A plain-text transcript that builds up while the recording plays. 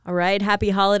All right.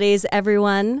 Happy holidays,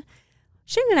 everyone.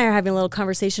 Shane and I are having a little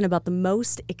conversation about the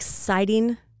most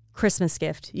exciting Christmas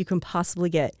gift you can possibly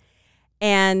get.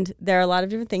 And there are a lot of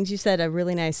different things. You said a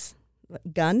really nice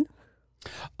gun.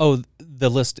 Oh, the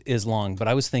list is long, but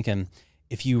I was thinking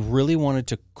if you really wanted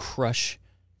to crush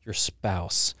your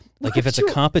spouse, like if it's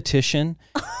a competition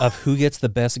of who gets the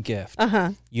best gift,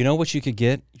 you know what you could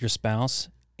get your spouse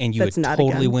and you would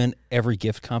totally win every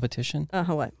gift competition?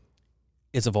 What?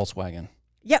 It's a Volkswagen.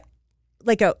 Yep.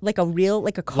 Like a car? Like a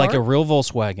real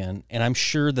Volkswagen, and I'm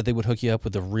sure that they would hook you up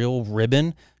with a real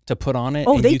ribbon to put on it.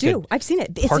 Oh, and they do. I've seen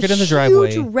it. Park it in the driveway.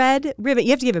 It's a huge red ribbon.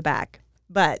 You have to give it back,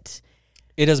 but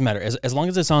it doesn't matter. As long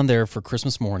as it's on there for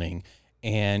Christmas morning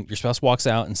and your spouse walks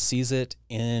out and sees it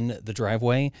in the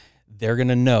driveway, they're going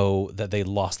to know that they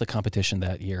lost the competition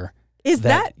that year. Is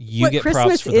that you what get Christmas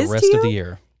props for the rest of the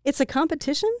year? It's a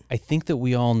competition? I think that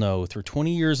we all know through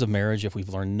 20 years of marriage, if we've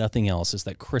learned nothing else, is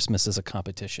that Christmas is a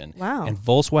competition. Wow. And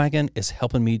Volkswagen is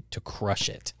helping me to crush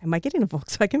it. Am I getting a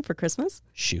Volkswagen for Christmas?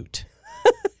 Shoot.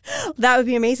 That would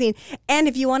be amazing. And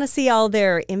if you want to see all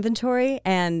their inventory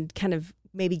and kind of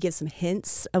maybe give some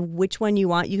hints of which one you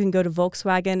want, you can go to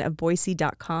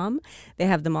VolkswagenofBoise.com. They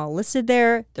have them all listed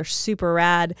there. They're super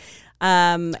rad.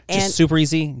 Just super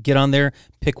easy. Get on there,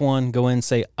 pick one, go in,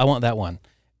 say, I want that one.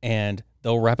 And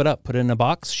they'll wrap it up, put it in a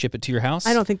box, ship it to your house.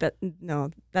 I don't think that,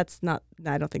 no, that's not,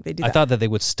 I don't think they do that. I thought that they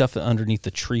would stuff it underneath the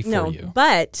tree for you. No,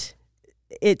 but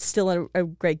it's still a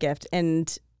great gift.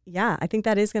 And yeah, I think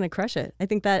that is going to crush it. I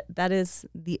think that is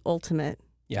the ultimate.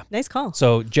 Yeah. Nice call.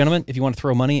 So, gentlemen, if you want to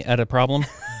throw money at a problem,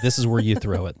 this is where you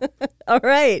throw it. All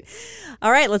right.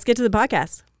 Let's get to the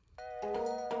podcast.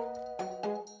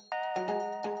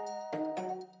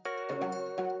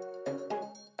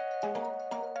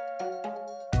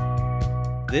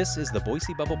 This is the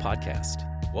Boise Bubble Podcast.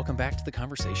 Welcome back to the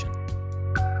conversation.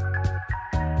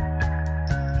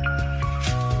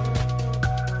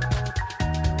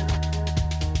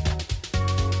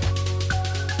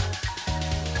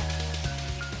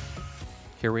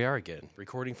 Here we are again,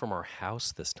 recording from our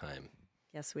house this time.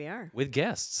 Yes, we are. With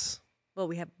guests. Well,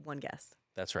 we have one guest.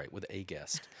 That's right, with a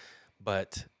guest.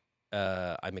 But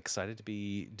I'm excited to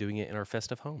be doing it in our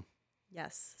festive home.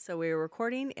 Yes. So we're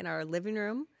recording in our living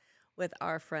room with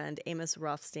our friend Amos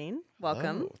Rothstein.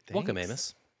 Welcome. Oh, Welcome,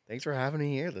 Amos. Thanks for having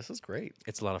me here. This is great.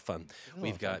 It's a lot of fun.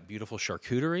 We've got beautiful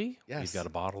charcuterie. Yes. We've got a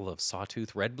bottle of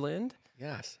Sawtooth Red Blend.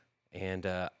 Yes. And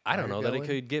I don't know that it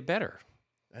could get better.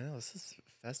 I know, this is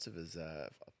festive as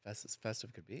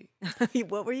festive could be.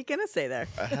 What were you going to say there?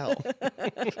 Hell.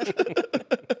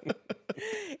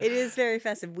 It is very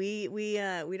festive. We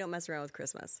don't mess around with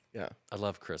Christmas. Yeah. I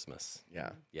love Christmas. Yeah.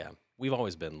 Yeah. We've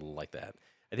always been like that.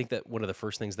 I think that one of the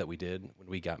first things that we did when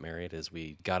we got married is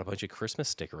we got a bunch of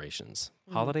Christmas decorations,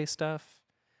 holiday stuff.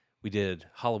 We did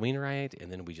Halloween right, and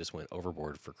then we just went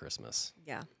overboard for Christmas.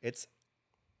 Yeah.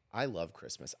 I love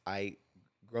Christmas.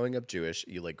 Growing up Jewish,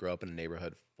 you like grow up in a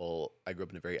neighborhood I grew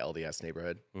up in a very LDS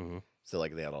neighborhood. Mm-hmm. So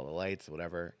like they had all the lights,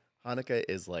 whatever. Hanukkah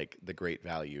is like the great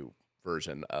value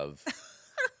version of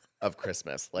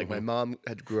Christmas. Like my mom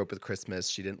grew up with Christmas.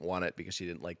 She didn't want it because she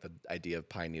didn't like the idea of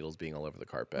pine needles being all over the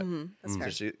carpet. That's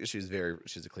fair. She's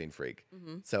a clean freak.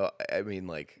 So I mean,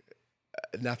 like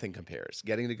nothing compares.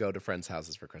 Getting to go to friends'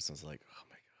 houses for Christmas, like, oh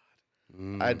my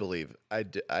God,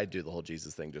 I'd do the whole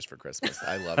Jesus thing just for Christmas.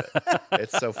 I love it.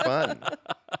 It's so fun.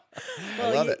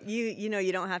 Well, I love it.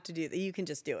 You don't have to do that. You can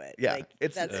just do it. Yeah, like,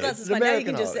 it's fun. an Now American you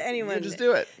can just holiday. anyone You can just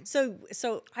do it.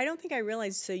 So I don't think I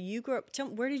realized. So you grew up.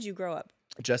 Where did you grow up?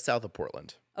 Just south of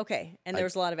Portland. Okay, and there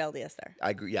was a lot of LDS there.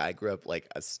 I grew up like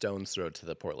a stone's throw to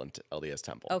the Portland LDS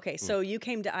temple. Okay, so you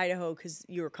came to Idaho because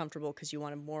you were comfortable because you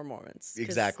wanted more Mormons.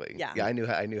 Exactly. Yeah. I knew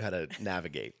how to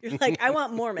navigate. You're like, I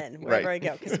want Mormon wherever Right. I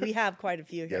go because we have quite a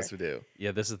few here. Yes, we do.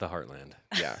 Yeah, this is the heartland.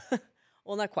 Yeah.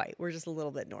 Well, not quite. We're just a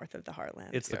little bit north of the heartland.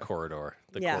 It's the corridor.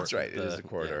 That's right. It is the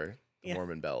corridor, the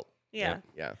Mormon belt. Yeah.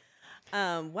 Yeah.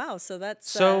 Wow. So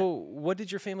that's. So what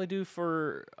did your family do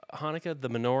for Hanukkah? The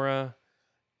menorah?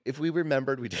 If we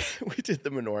remembered, we did the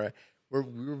menorah. We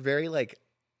were very like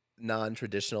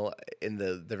non-traditional in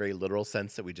the very literal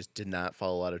sense that we just did not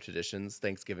follow a lot of traditions.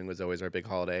 Thanksgiving was always our big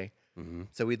holiday. Mm-hmm.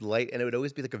 So we'd light, and it would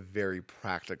always be like a very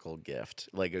practical gift.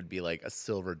 Like it would be like a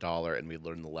silver dollar, and we'd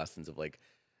learn the lessons of like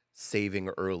saving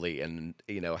early and,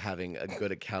 having a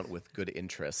good account with good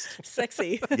interest.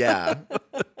 Sexy. Yeah.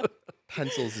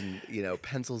 Pencils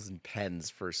and pens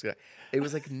for it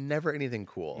was like never anything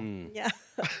cool. Yeah.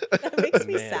 That makes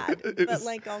me sad. But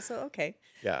like also okay.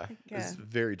 Yeah. It was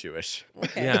very Jewish.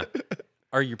 Okay. Yeah.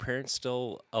 Are your parents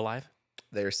still alive?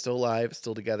 They're still alive,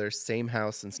 still together, same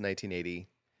house since 1980.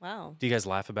 Wow. Do you guys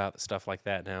laugh about stuff like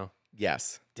that now?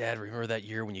 Yes. Dad, remember that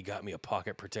year when you got me a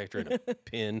pocket protector and a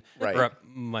pin? Right. Or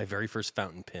my very first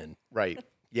fountain pen. Right.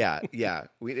 Yeah. Yeah.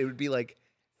 It would be like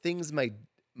things my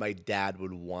dad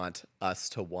would want us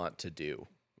to want to do.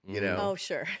 You know? Oh,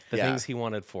 sure. The Yeah. things he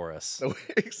wanted for us. So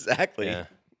exactly. Yeah.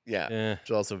 Yeah. Yeah. Which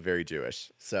is also very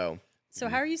Jewish. So So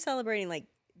how are you celebrating like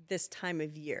this time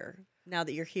of year now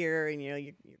that you're here and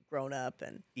you're grown up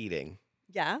and eating.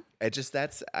 yeah? It just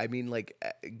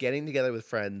getting together with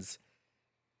friends,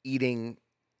 eating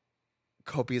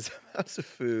copious amounts of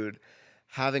food,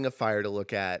 having a fire to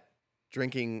look at,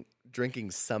 drinking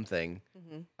something.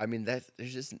 Mm-hmm. I mean, there's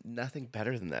just nothing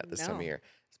better than that this time of No. year.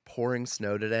 It's pouring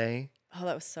snow today. Oh,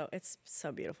 it's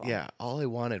so beautiful. Yeah, all I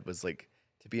wanted was like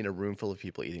to be in a room full of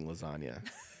people eating lasagna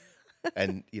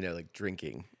and like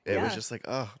drinking. It was Yeah. just like,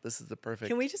 oh, this is the perfect.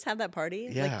 Can we just have that party?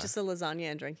 Yeah. Like just a lasagna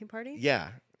and drinking party?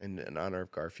 Yeah, in honor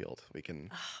of Garfield, we can.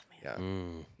 Oh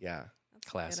man, Yeah. that's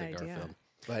Classic a good idea. Garfield.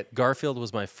 But Garfield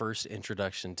was my first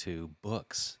introduction to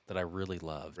books that I really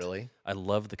loved. really, I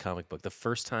loved the comic book. The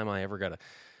first time I ever got I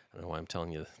don't know why I'm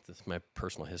telling you this is my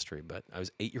personal history, but I was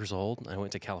 8 years old. I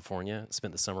went to California,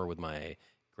 spent the summer with my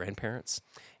grandparents,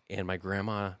 and my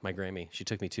Grammy, she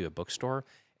took me to a bookstore,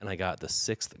 and I got the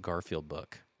 6th Garfield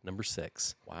book, number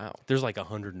 6. wow. There's like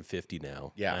 150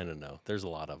 now. Yeah. I don't know. There's a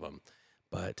lot of them.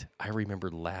 But I remember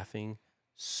laughing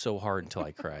so hard until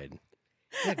I cried.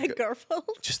 At Garfield?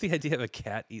 Just the idea of a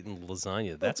cat eating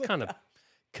lasagna, that's kind of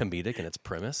comedic in its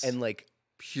premise. And like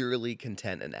purely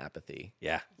content and apathy.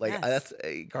 yeah. Like Yes. that's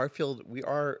a Garfield. We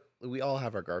all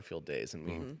have our Garfield days, and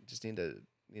we just need to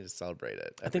celebrate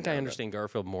it. I think every I now and understand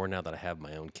Garfield more now that I have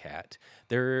my own cat.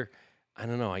 I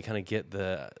don't know, I kind of get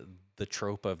the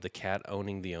trope of the cat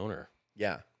owning the owner. then.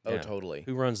 Yeah. Oh, Yeah. totally.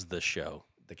 Who runs the show?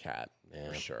 The cat Yeah.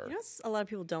 for sure. You know what a lot of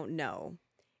people don't know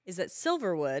is that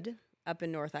Silverwood up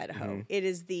in North Idaho, it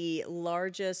is the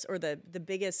largest or the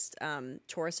biggest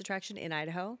tourist attraction in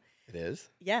Idaho. It is.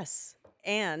 Yes.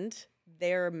 And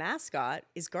their mascot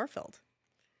is Garfield.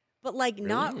 But like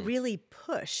not really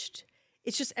pushed.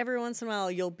 It's just every once in a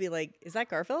while you'll be like, is that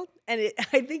Garfield? And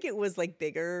I think it was like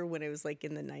bigger when it was like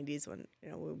in the 90s when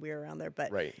we were around there.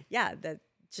 But Right. yeah, that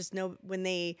just when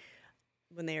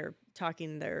they're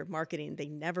talking their marketing, they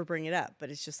never bring it up.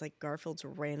 But it's just like Garfield's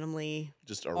randomly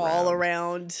Just around. all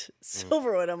around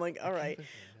Silverwood. I'm like, all right.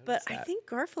 But I that. think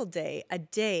Garfield Day, a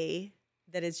day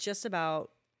that is just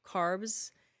about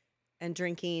carbs and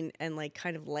drinking and like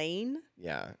kind of laying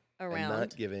Yeah. around. And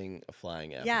not giving a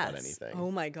flying F Yes. about anything.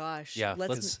 Oh my gosh. Yeah,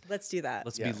 Let's do that.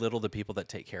 Let's Yeah. belittle the people that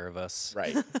take care of us.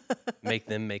 Right. Make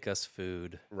them make us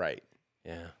food. Right.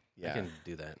 Yeah. Yeah. I can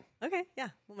do that. Okay. Yeah.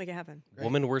 We'll make it happen. Great.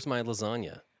 Woman, where's my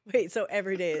lasagna? Wait. So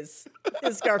every day is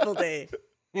Garfield Day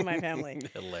in my family.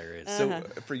 Hilarious. So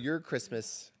for your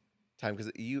Christmas time,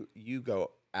 because you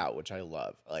go out, which I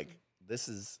love. Like this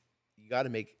is you got to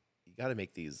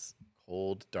make these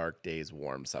cold, dark days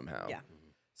warm somehow. Yeah.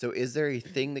 So is there a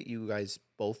thing that you guys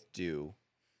both do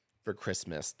for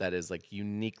Christmas that is like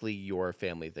uniquely your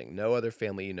family thing? No other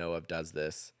family you know of does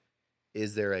this.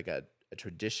 Is there like a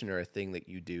tradition or a thing that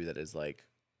you do that is like,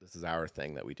 this is our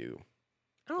thing that we do?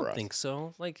 I for don't us? think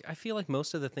so. Like, I feel like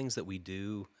most of the things that we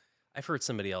do, I've heard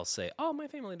somebody else say, oh, my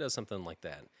family does something like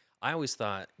that. I always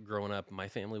thought growing up, my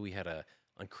family,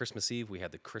 on Christmas Eve, we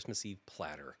had the Christmas Eve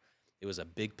platter. It was a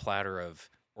big platter of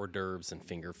hors d'oeuvres and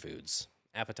finger foods.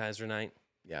 Appetizer night.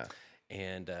 Yeah.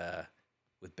 And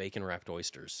with bacon-wrapped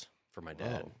oysters for my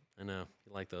dad. Whoa. I know.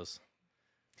 You like those.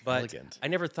 But Elegant. I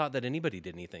never thought that anybody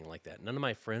did anything like that. None of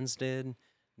my friends did.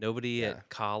 Nobody at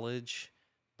college.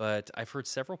 But I've heard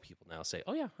several people now say,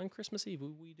 oh, yeah, on Christmas Eve,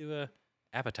 we do a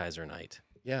appetizer night.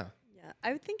 Yeah. Yeah.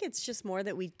 I would think it's just more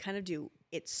that we kind of do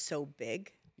it's so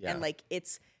big. Yeah. And like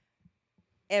it's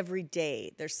every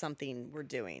day there's something we're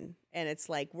doing. And it's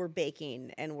like we're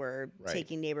baking and we're Right.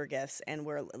 taking neighbor gifts and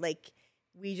we're like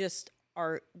we just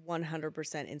are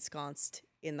 100% ensconced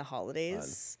in the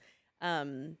holidays.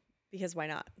 Because why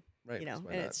not? Right. You know, 'cause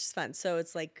why and not? it's just fun. So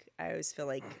it's like I always feel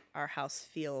like our house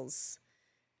feels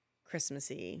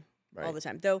Christmassy all Right. the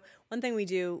time. Though one thing we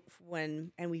do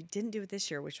and we didn't do it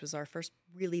this year, which was our first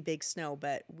really big snow,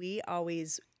 but we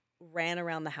always ran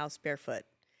around the house barefoot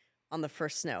on the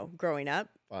first snow growing up.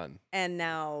 Fun. And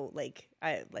now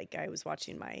I was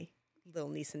watching my little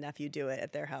niece and nephew do it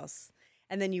at their house.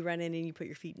 And then you run in and you put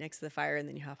your feet next to the fire and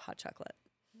then you have hot chocolate.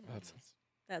 Oh, that's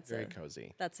That's very a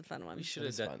cozy. that's a fun one. We should That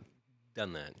have is fun.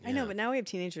 done that. I know, yeah. but now we have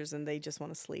teenagers and they just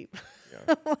want to sleep.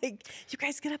 Yeah. Like, you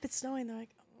guys get up, it's snowing. They're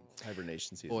like, oh.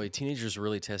 Hibernation season. Boy, teenagers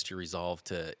really test your resolve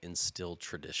to instill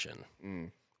tradition.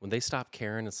 When they stop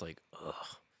caring, it's like, ugh,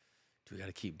 do we got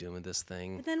to keep doing this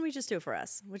thing? But then we just do it for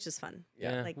us, which is fun.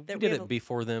 Yeah. Like, we that did have it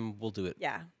before them. We'll do it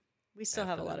Yeah. We still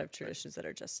have a lot that, of traditions that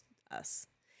are just us,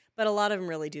 but a lot of them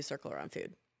really do circle around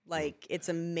food. Like it's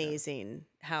amazing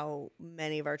how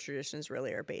many of our traditions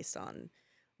really are based on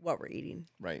what we're eating.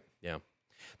 Right. Yeah.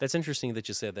 That's interesting that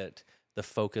you said that the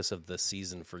focus of the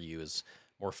season for you is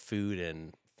more food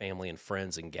and family and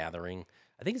friends and gathering.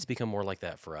 I think it's become more like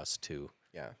that for us too.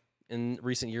 Yeah. In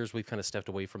recent years, we've kind of stepped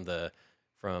away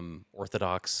from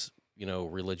Orthodox,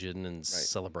 religion and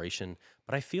celebration,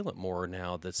 but I feel it more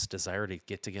now, this desire to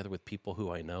get together with people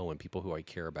who I know and people who I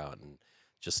care about and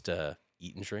just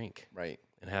eat and drink. Right.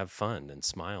 And have fun and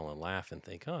smile and laugh and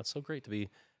think, oh, it's so great to be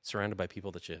surrounded by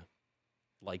people that you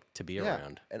like to be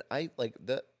around. And I like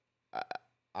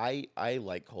I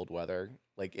like cold weather.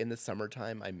 Like in the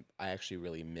summertime, I actually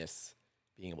really miss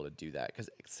being able to do that because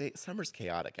summer's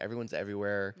chaotic. Everyone's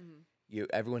everywhere.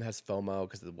 Everyone has FOMO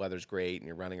because the weather's great and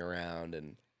you're running around,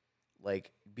 and like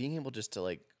being able just to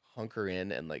like hunker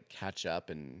in and like catch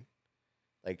up, and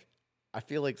like I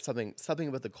feel like something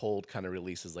about the cold kind of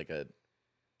releases like a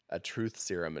truth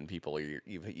serum in people. You're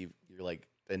like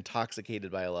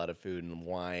intoxicated by a lot of food and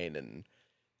wine, and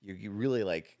you really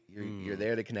like you're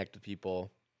there to connect with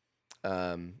people,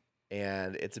 and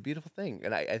it's a beautiful thing.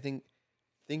 And I think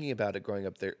thinking about it growing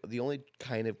up there, the only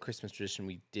kind of Christmas tradition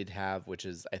we did have, which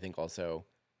is I think also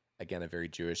again a very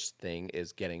Jewish thing,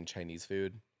 is getting Chinese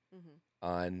food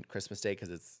on Christmas Day, because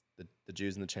it's the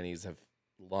Jews and the Chinese have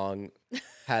long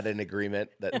had an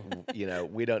agreement that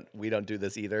we don't do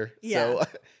this either. Yeah.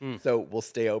 So we'll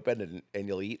stay open and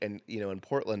you'll eat. And in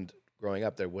Portland growing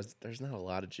up, there's not a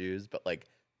lot of Jews, but like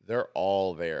they're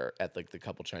all there at like the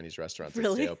couple Chinese restaurants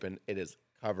that stay open. It is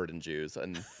covered in Jews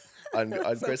and on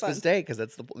so Christmas fun. Day, because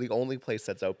that's the only place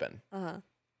that's open.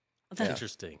 That's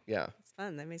interesting. Yeah. It's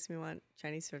fun. That makes me want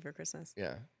Chinese food for Christmas.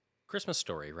 Yeah. Christmas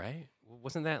Story, right?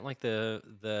 Wasn't that like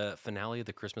the finale of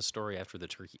the Christmas Story after the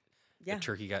turkey? Yeah. The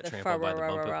turkey got The trampled by the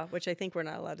bump. which I think we're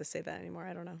not allowed to say that anymore.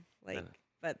 I don't know.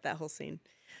 But that whole scene.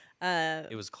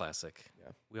 It was classic.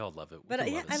 Yeah. We all love it. But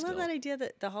I love that idea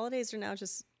that the holidays are now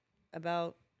just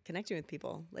about connecting with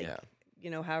people. Like,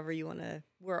 however you want to,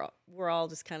 we're all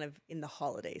just kind of in the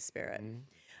holiday spirit.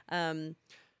 Sorry,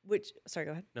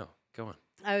 go ahead. No, go on.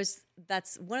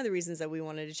 That's one of the reasons that we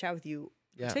wanted to chat with you,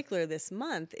 in particular this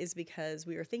month, is because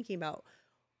we were thinking about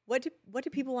what do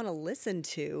people want to listen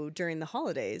to during the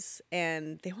holidays,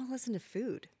 and they want to listen to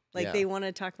food. Like they want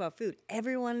to talk about food.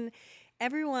 Everyone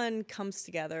comes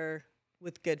together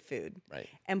with good food. Right.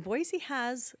 And Boise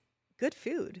has good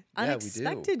food,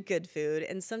 unexpected good food,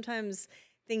 and sometimes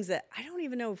things that I don't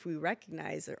even know if we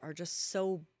recognize are just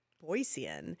so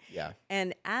Boisean. Yeah.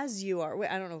 And as you are,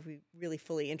 I don't know if we really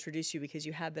fully introduced you because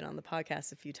you have been on the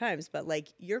podcast a few times, but like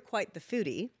you're quite the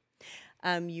foodie.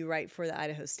 You write for the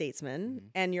Idaho Statesman,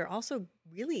 and you're also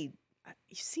really,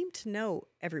 you seem to know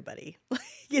everybody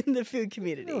in the food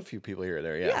community. I know a few people here or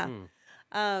there, yeah.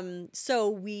 So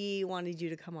we wanted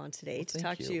you to come on today to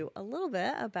talk to you a little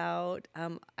bit about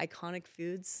iconic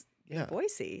foods in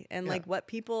Boise and like what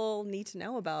people need to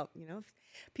know about,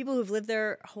 people who've lived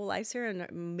their whole lives here and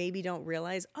maybe don't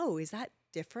realize, oh, is that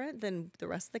different than the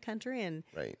rest of the country? And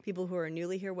people who are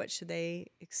newly here, what should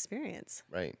they experience?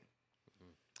 Right.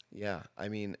 Yeah. I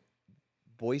mean,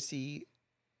 Boise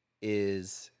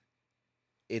it's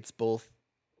both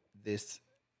this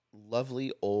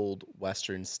lovely old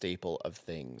Western staple of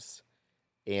things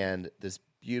and this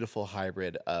beautiful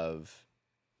hybrid of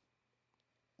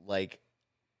like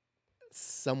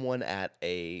someone at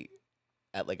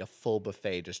like a full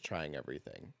buffet just trying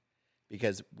everything,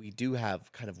 because we do have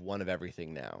kind of one of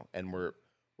everything now, and we're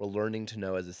learning to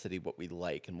know as a city what we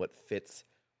like and what fits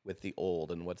with the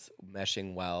old and what's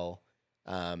meshing well.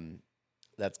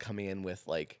 That's coming in with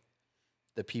like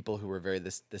the people who are very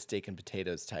the steak and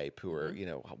potatoes type, who are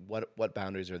what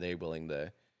boundaries are they willing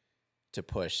to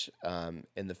push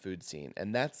in the food scene.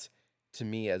 And that's, to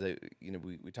me, as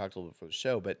we talked a little bit before the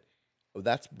show, but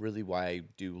that's really why I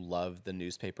do love the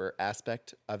newspaper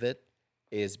aspect of it,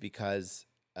 is because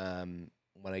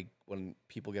when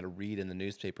people get a read in the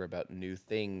newspaper about new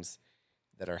things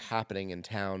that are happening in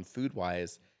town food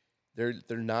wise, they're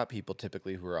not people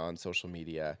typically who are on social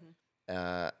media,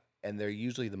 and they're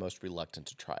usually the most reluctant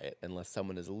to try it unless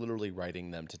someone is literally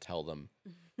writing them to tell them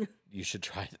you should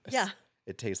try this. Yeah.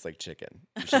 It tastes like chicken.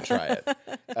 You should try it.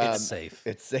 It's safe.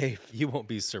 It's safe. You won't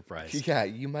be surprised. Yeah,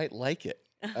 you might like it.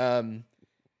 And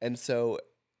so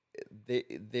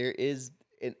there is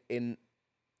in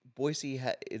Boise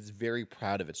is very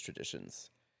proud of its traditions.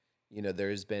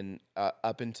 There's been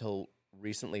up until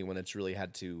recently, when it's really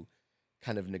had to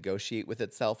kind of negotiate with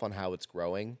itself on how it's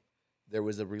growing, there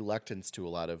was a reluctance to a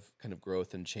lot of kind of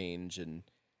growth and change and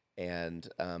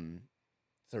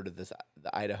sort of the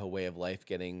Idaho way of life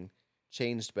getting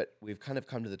changed, but we've kind of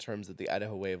come to the terms that the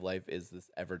Idaho way of life is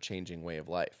this ever-changing way of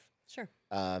life. Sure.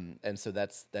 And so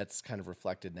that's kind of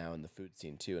reflected now in the food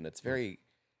scene too, and it's very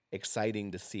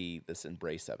exciting to see this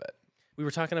embrace of it. We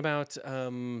were talking about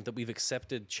that we've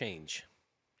accepted change.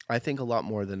 I think a lot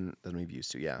more than we've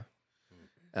used to, yeah.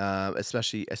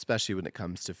 Especially when it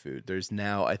comes to food. There's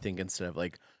now, I think, instead of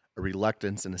like a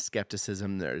reluctance and a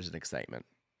skepticism, there's an excitement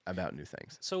about new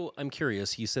things. So I'm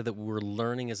curious, you said that we're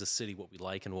learning as a city what we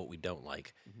like and what we don't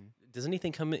like. Does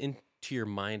anything come into your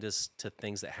mind as to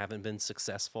things that haven't been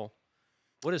successful?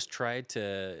 What has tried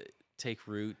to take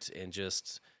root and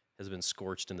just has been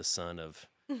scorched in the sun of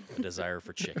a desire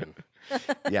for chicken?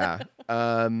 Yeah.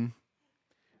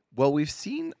 Well, we've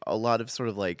seen a lot of sort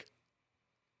of like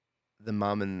the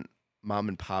mom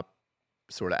and pop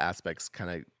sort of aspects kind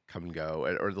of come and go,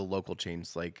 or the local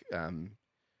chains like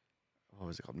what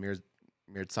was it called?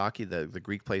 Miritsaki, the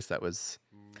Greek place that was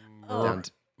down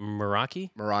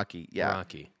Meraki? Meraki, yeah.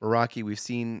 Meraki. We've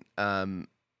seen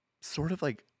sort of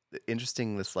like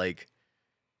interesting this like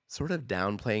sort of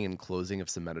downplaying and closing of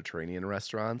some Mediterranean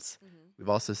restaurants. We've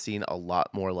also seen a lot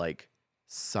more like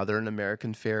Southern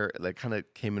American fare that kind of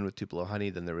came in with Tupelo honey.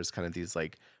 Then there was kind of these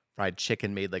like fried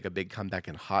chicken made like a big comeback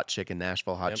in hot chicken,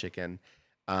 Nashville hot chicken.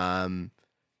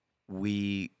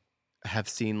 We have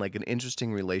seen like an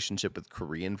interesting relationship with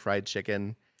Korean fried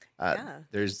chicken.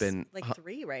 There's been like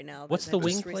 3 right now. What's the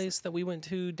wing place that we went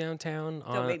to downtown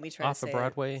Don't make me try off to say of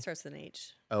Broadway? It starts with an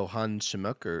H. Oh, Han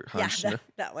Shimuk or Han Shimuk.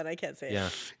 That one I can't say. Yeah.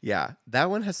 Yeah, that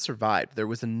one has survived. There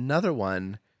was another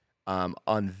one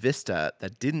on Vista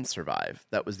that didn't survive.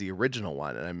 That was the original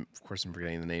one, and of course I'm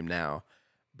forgetting the name now.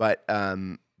 But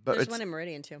there's one in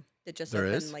Meridian too. That just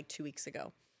opened is? like 2 weeks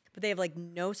ago. But they have like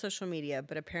no social media,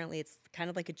 but apparently it's kind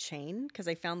of like a chain because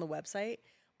I found the website,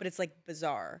 but it's like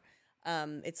bizarre.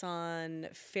 It's on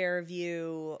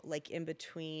Fairview, like in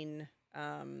between.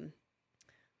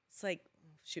 It's like,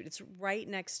 it's right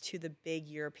next to the big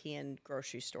European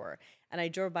grocery store. And I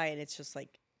drove by and it's just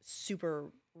like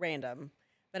super random.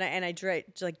 But I tried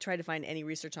to find any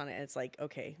research on it, and it's like,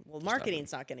 okay, well,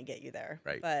 marketing's not going to get you there,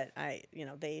 right? But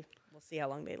we'll see how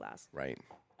long they last, right?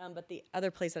 But the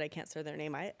other place that I can't say their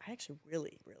name, I actually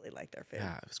really really like their food.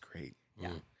 Yeah, it was great.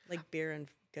 Yeah, like beer and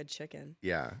good chicken.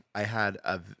 Yeah, I had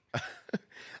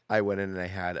I went in and I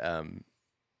had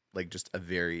like just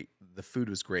the food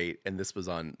was great, and this was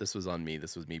on me.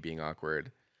 This was me being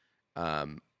awkward.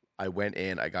 I went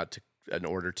in, I got an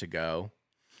order to go,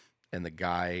 and the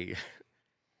guy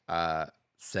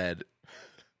said,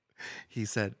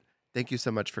 "Thank you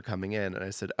so much for coming in." And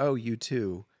I said, "Oh, you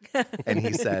too." And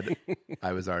he said,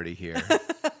 "I was already here."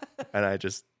 And I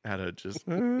just had to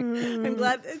I'm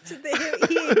glad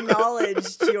he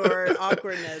acknowledged your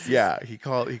awkwardness. Yeah, he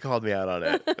called me out on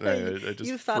it. And I just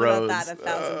You've thought froze. about that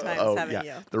 1,000 times, haven't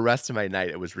you? The rest of my night,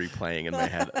 it was replaying in my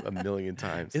head a million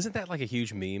times. Isn't that like a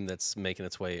huge meme that's making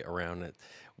its way around it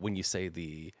when you say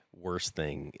the worst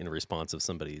thing in response of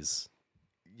somebody's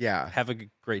have a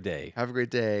great day. Have a great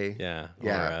day. Yeah.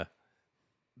 Yeah.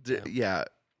 Yeah.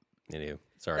 Anyway,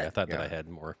 sorry, I thought that I had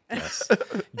more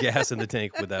gas in the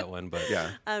tank with that one, but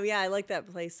I like that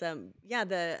place. The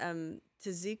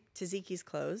Tzatziki's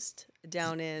closed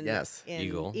down in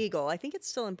Eagle. I think it's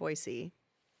still in Boise.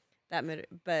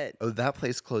 That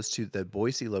place close to the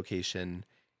Boise location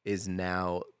is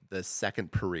now the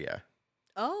second Perea.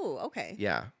 Oh, okay.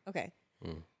 Yeah. Okay.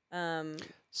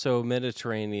 So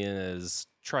Mediterranean has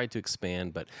tried to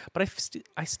expand, but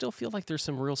I still feel like there's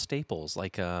some real staples,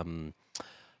 like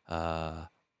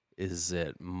is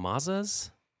it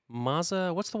Mazza's?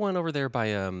 Mazza? What's the one over there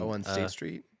by on State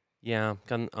Street? Yeah,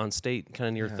 on State, kind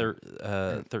of near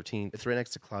 13th. It's right next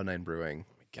to Cloud9 Brewing.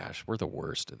 Oh my gosh, we're the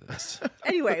worst at this.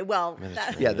 Anyway, well,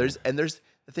 there's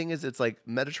the thing is, it's like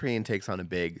Mediterranean takes on a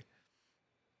big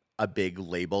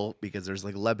label because there's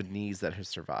like Lebanese that has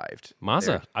survived.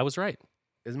 Mazza, I was right.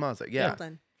 Is Mazza? Yeah,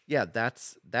 yeah.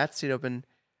 That's stayed open.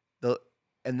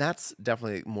 And that's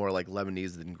definitely more like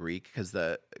Lebanese than Greek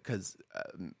because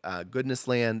Goodness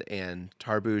Land and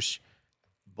Tarbush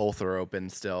both are open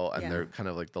still, and they're kind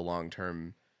of like the long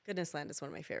term. Goodness Land is one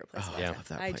of my favorite places. I love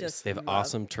that place. They have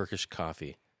awesome Turkish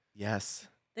coffee. Yes,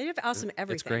 they have awesome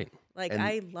everything. It's great. Like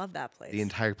I love that place. The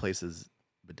entire place is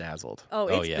bedazzled. Oh,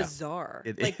 it's bizarre.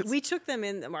 It is. We took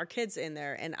our kids in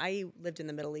there, and I lived in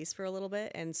the Middle East for a little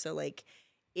bit, and so like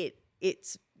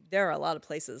it's. There are a lot of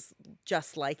places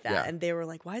just like that. Yeah. And they were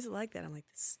like, why is it like that? I'm like,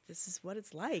 this is what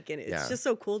it's like. And it's just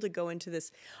so cool to go into this.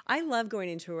 I love going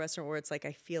into a restaurant where it's like,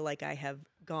 I feel like I have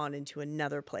gone into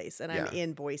another place and I'm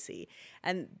in Boise.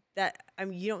 And that,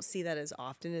 you don't see that as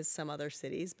often as some other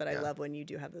cities, but I love when you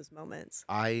do have those moments.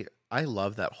 I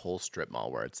love that whole strip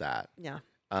mall where it's at. Yeah.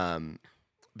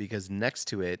 because next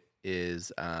to it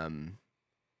is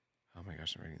oh my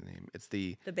gosh, I'm forgetting the name. It's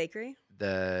the bakery.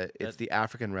 It's the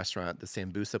African restaurant, the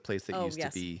Sambusa place that used to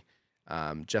be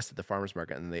just at the farmers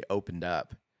market, and then they opened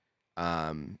up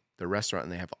the restaurant,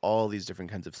 and they have all these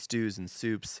different kinds of stews and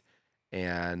soups,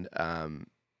 and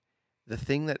the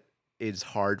thing that is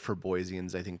hard for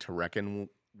Boiseans, I think, to reckon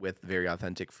with very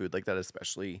authentic food like that,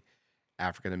 especially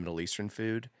African and Middle Eastern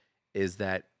food, is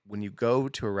that when you go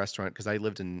to a restaurant, because I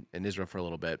lived in Israel for a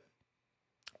little bit,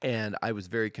 and I was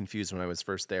very confused when I was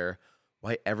first there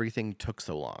why everything took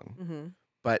so long. Mm-hmm.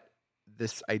 But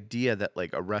this idea that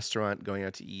like a restaurant going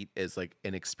out to eat is like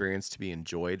an experience to be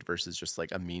enjoyed versus just like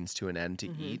a means to an end to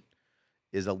eat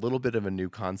is a little bit of a new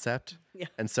concept. Yeah.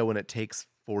 And so when it takes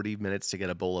 40 minutes to get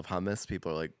a bowl of hummus,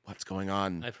 people are like, what's going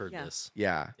on? I've heard Yeah. this.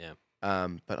 Yeah. Yeah.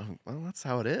 But well, that's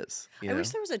how it is. I wish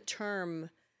there was a term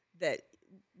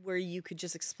where you could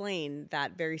just explain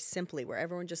that very simply, where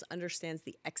everyone just understands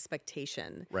the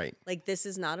expectation. Right. Like, this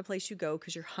is not a place you go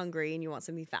because you're hungry and you want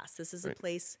something fast. This is a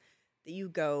place that you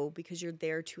go because you're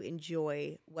there to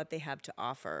enjoy what they have to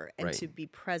offer and to be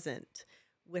present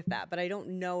with that. But I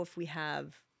don't know if we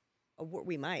have a word.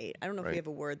 We might. I don't know if we have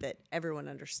a word that everyone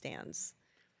understands.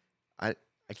 I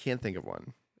can't think of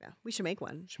one. Yeah, we should make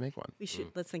one. Should make one. We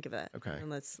should. Let's think of that. Okay. And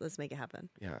let's make it happen.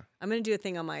 Yeah. I'm gonna do a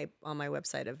thing on my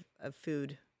website of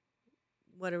food.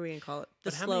 What are we gonna call it?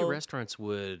 But how many restaurants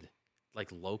would, like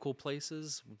local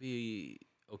places, would be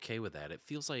okay with that? It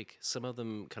feels like some of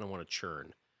them kind of want to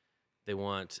churn. They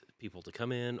want people to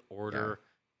come in, order,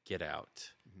 get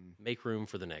out, make room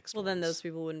for the next Well, ones. then those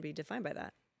people wouldn't be defined by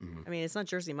that. I mean, it's not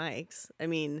Jersey Mike's. I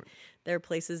mean, there are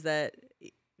places that,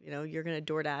 you're going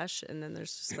to DoorDash, and then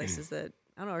there's just places that,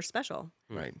 I don't know, are special.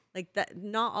 Right. Like that,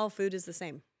 not all food is the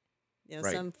same.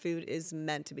 Right. Some food is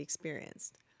meant to be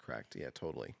experienced. Correct. Yeah,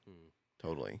 totally.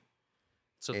 Totally.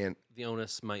 So And- the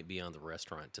onus might be on the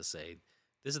restaurant to say,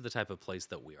 this is the type of place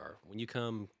that we are. When you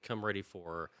come ready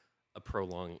for a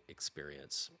prolonged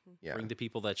experience. Yeah. Bring the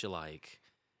people that you like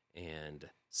and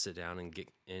sit down and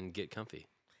get comfy.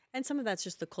 And some of that's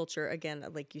just the culture, again,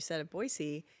 like you said, of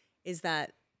Boise, is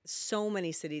that so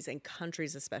many cities and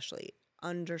countries especially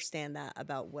understand that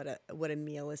about what a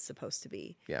meal is supposed to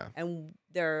be. Yeah. And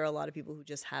there are a lot of people who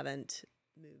just haven't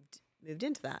moved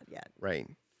into that yet. Right.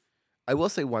 I will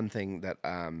say one thing that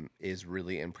is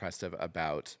really impressive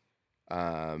about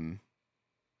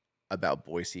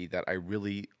Boise that I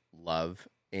really love,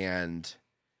 and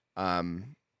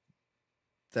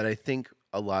that I think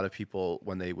a lot of people,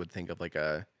 when they would think of like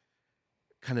a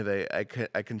kind of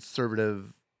a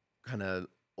conservative kind of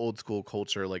old school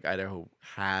culture like Idaho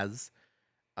has,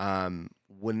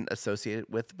 wouldn't associate it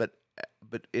with, but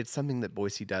it's something that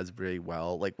Boise does very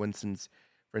well. Like, for instance,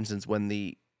 when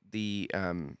the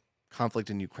conflict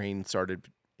in Ukraine started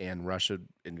and Russia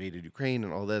invaded Ukraine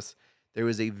and all this, there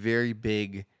was a very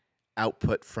big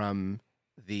output from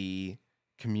the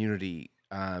community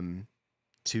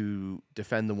to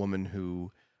defend the woman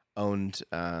who owned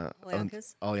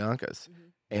Alyankas? Alyankas.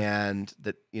 And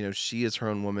that, she is her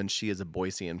own woman. She is a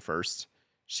Boisean first.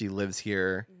 She lives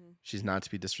here. She's not to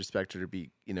be disrespected or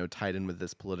be, tied in with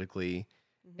this politically,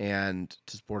 and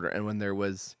to support her. And when there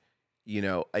was,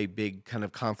 a big kind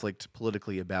of conflict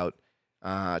politically about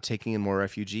taking in more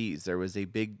refugees, there was a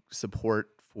big support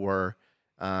for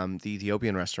the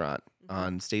Ethiopian restaurant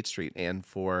on State Street and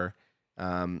for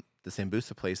the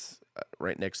Sambusa place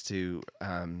right next to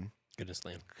Goodness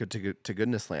land. to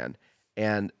Goodness Land.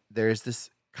 And there's this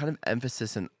kind of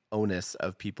emphasis and onus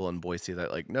of people in Boise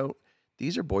that, like, no,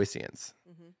 these are Boiseans.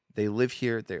 They live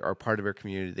here. They are part of our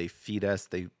community. They feed us.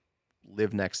 They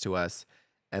live next to us,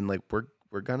 and like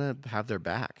we're gonna have their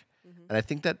back. And I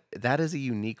think that is a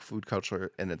unique food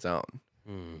culture in its own.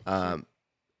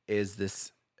 Is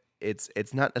this?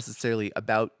 It's not necessarily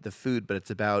about the food, but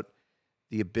it's about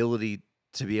the ability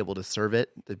to be able to serve it,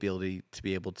 the ability to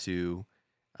be able to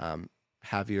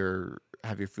have your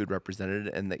food represented,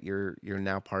 and that you're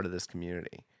now part of this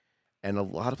community. And a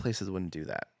lot of places wouldn't do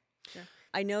that. Sure.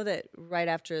 I know that right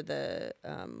after the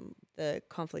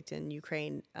conflict in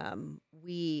Ukraine,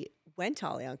 we went to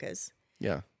Alyankas.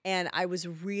 Yeah. And I was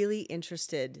really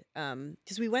interested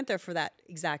because we went there for that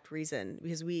exact reason,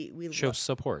 because we Show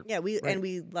support. Yeah, and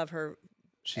we love her.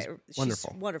 She's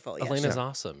wonderful. She's wonderful. Yeah. Elena's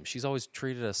awesome. She's always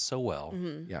treated us so well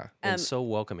Yeah. and so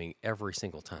welcoming every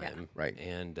single time. Right.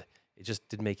 And it just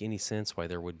didn't make any sense why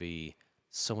there would be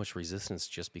so much resistance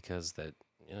just because that,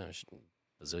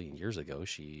 a zillion years ago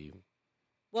she.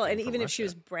 Well, and from even if she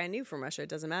Russia. was brand new from Russia, it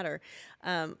doesn't matter.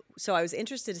 So I was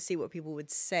interested to see what people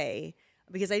would say,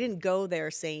 because I didn't go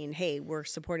there saying, hey, we're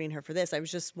supporting her for this. I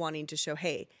was just wanting to show,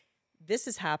 hey, this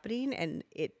is happening, and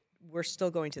we're still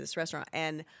going to this restaurant.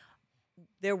 And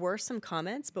there were some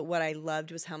comments, but what I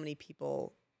loved was how many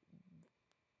people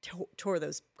tore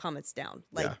those comments down.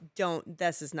 Like,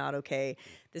 this is not okay.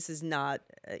 This is not,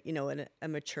 a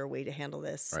mature way to handle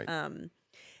this. Right.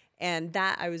 And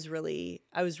that I was really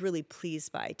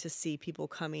pleased by, to see people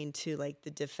coming to like the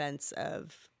defense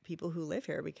of people who live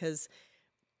here, because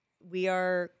we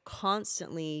are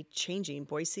constantly changing.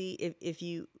 Boise,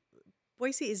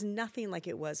 Boise is nothing like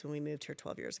it was when we moved here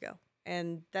 12 years ago.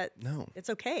 And it's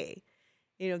okay.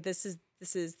 This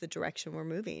is the direction we're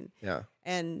moving. Yeah.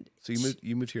 And so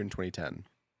you moved here in 2010.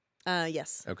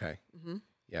 Yes. Okay. Mm-hmm.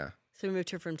 Yeah. So we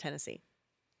moved here from Tennessee.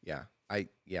 Yeah.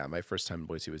 My first time in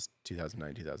Boise was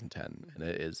 2009, 2010, and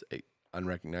it is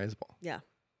unrecognizable. Yeah.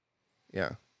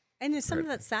 Yeah. And it's something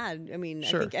that's sad. I mean,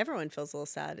 Sure. I think everyone feels a little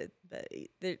sad, but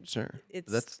Sure.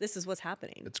 This is what's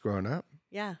happening. It's growing up.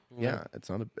 Yeah. Yeah. It's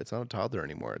not a toddler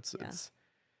anymore. It's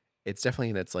definitely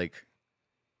in its like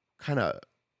kind of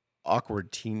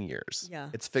awkward teen years. Yeah.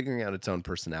 It's figuring out its own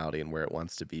personality and where it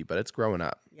wants to be, but it's growing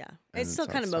up. Yeah. And It's still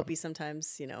kind of so- mopey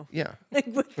sometimes, Yeah. like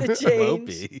with the change.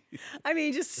 Mopey. I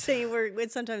mean, just saying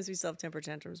sometimes we still have temper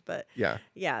tantrums, but Yeah.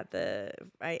 yeah,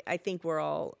 I think we're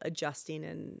all adjusting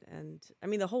and I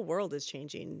mean, the whole world is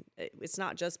changing. It's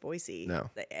not just Boise.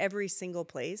 No. Every single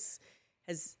place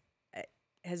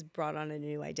has brought on a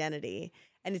new identity.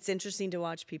 And it's interesting to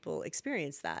watch people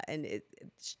experience that. And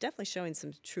it's definitely showing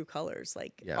some true colors.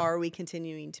 Like, are we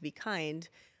continuing to be kind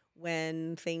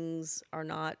when things are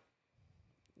not,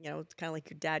 it's kind of like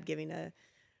your dad giving a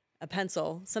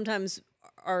pencil. Sometimes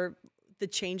the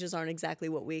changes aren't exactly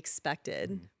what we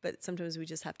expected, but sometimes we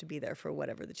just have to be there for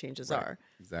whatever the changes are.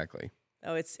 Exactly.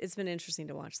 Oh, it's been interesting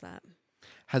to watch that.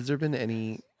 Has there been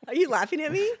any? Are you laughing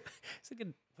at me?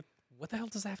 What the hell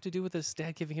does that have to do with his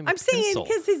dad giving him I'm a saying pencil?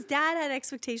 because his dad had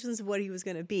expectations of what he was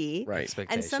going to be. Right. And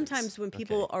Expectations. sometimes when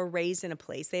people are raised in a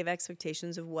place, they have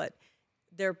expectations of what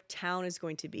their town is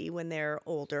going to be when they're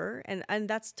older. And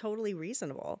that's totally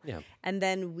reasonable. Yeah. And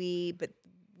then we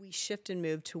shift and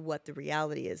move to what the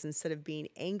reality is. Instead of being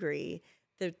angry,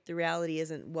 the reality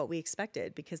isn't what we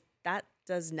expected, because that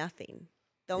does nothing.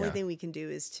 The only thing we can do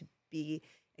is to be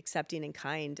accepting and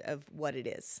kind of what it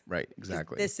is. Right.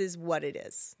 Exactly. This is what it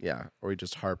is. Yeah. Or we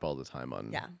just harp all the time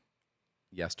on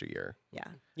yesteryear. Yeah.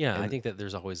 Yeah, I think that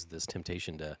there's always this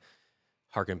temptation to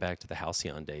harken back to the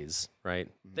halcyon days, right?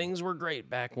 Things were great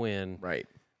back when. Right.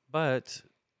 But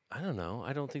I don't know.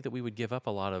 I don't think that we would give up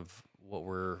a lot of what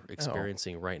we're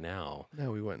experiencing right now.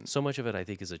 No, we wouldn't. So much of it, I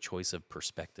think, is a choice of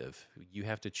perspective. You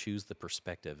have to choose the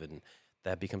perspective, and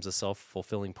that becomes a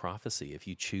self-fulfilling prophecy. If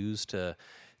you choose to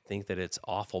think that it's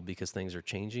awful because things are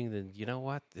changing, then you know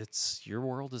what? Your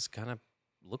world is kind of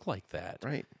look like that.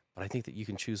 Right. But I think that you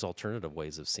can choose alternative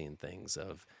ways of seeing things.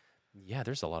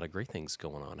 There's a lot of great things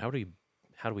going on. How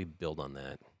do we build on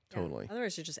that? Totally.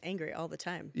 Otherwise, you're just angry all the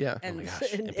time. Yeah. And, Oh my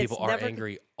gosh. And it's people are never-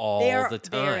 angry all the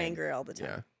time. They are angry all the time.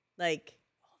 Yeah. Like,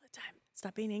 all the time.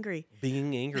 Stop being angry.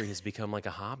 Being angry has become like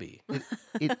a hobby.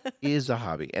 It is a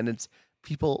hobby, and it's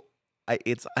people.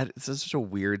 It's such a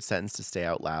weird sentence to say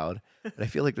out loud, but I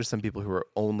feel like there's some people who are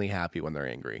only happy when they're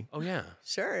angry, Oh, yeah.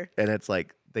 Sure. and it's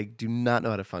like they do not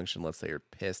know how to function unless they are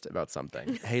pissed about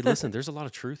something. Hey, listen, there's a lot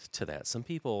of truth to that. Some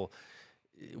people,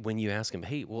 when you ask them,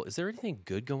 hey, well, is there anything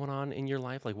good going on in your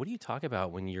life? Like, what do you talk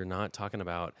about when you're not talking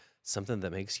about something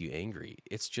that makes you angry?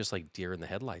 It's just like deer in the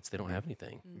headlights. They don't have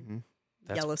anything. Mm-hmm.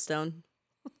 That's- Yellowstone.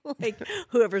 Like,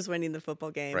 whoever's winning the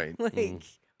football game. Right. Like,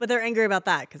 but they're angry about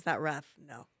that because that ref,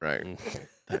 no. Right.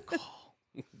 That call.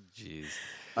 Jeez.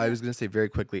 I was going to say very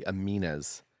quickly,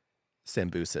 Amina's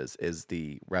Sambusas is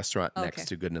the restaurant Okay. next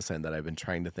to Goodness End that I've been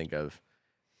trying to think of.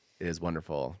 It is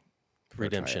wonderful. Go try it.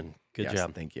 Redemption. Good Yes,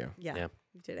 job. Thank you. Yeah, Yeah.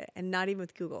 you did it. And not even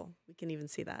with Google. We can even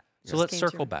see that. So Just let's came to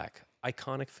circle your- back.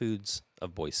 Iconic foods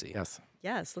of Boise. Yes.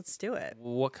 Yes, let's do it.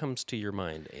 What comes to your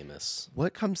mind, Amos?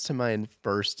 What comes to mind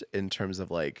first in terms of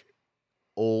like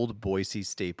old Boise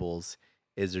staples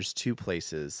is there's two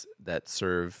places that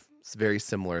serve very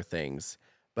similar things,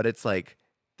 but it's like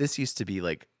this used to be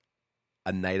like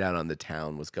a night out on the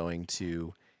town was going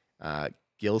to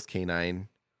Gill's Canine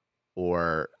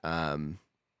or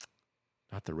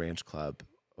not the Ranch Club.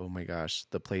 Oh my gosh,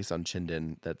 the place on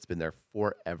Chinden that's been there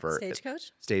forever.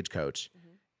 Stagecoach? Stagecoach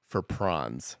for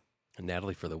prawns. And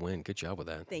Natalie for the win. Good job with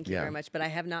that. Thank you Yeah. very much. But I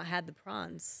have not had the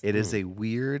prawns. It is a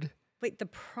weird. Wait, the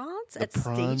prawns The at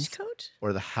prawns- Stagecoach?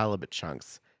 Or the halibut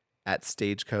chunks at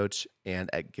Stagecoach and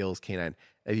at Gill's Canine.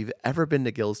 If you've ever been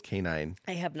to Gill's Canine,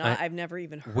 I have not. I've never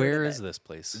even heard Where of is it. this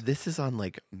place? this is on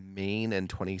like Main and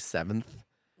 27th.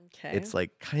 Okay. It's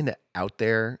like kind of out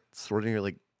there, sort of near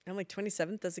like I'm like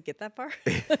 27th. Does it get that far?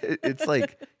 It's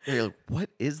like, you're like, what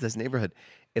is this neighborhood?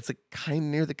 It's like kind of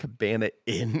near the Cabana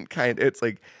Inn, it's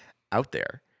like out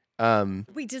there.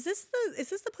 Wait, is this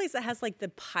the place that has like the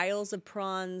piles of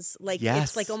prawns? Like Yes.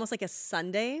 it's like almost like a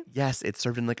sundae. Yes, it's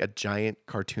served in like a giant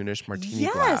cartoonish martini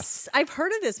Yes, glass. I've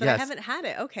heard of this, but I Yes. haven't had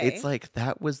it. Okay, It's like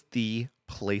that was the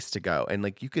place to go. And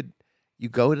like you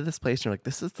go to this place and you're like,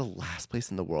 this is the last place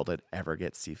in the world I'd ever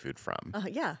get seafood from.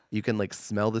 yeah. You can like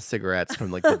smell the cigarettes from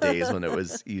like the days when it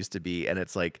was used to be. And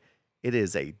it's like, it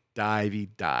is a divey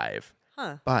dive.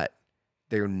 Huh. But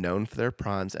they're known for their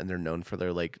prawns and they're known for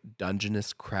their like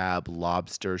Dungeness crab,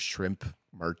 lobster, shrimp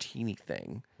martini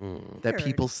thing that Weird.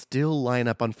 people still line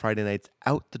up on Friday nights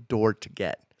out the door to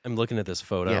get. I'm looking at this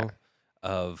photo Yeah.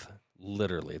 of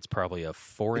literally, it's probably a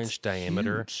 4-inch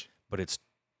diameter, Huge. but it's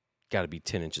got to be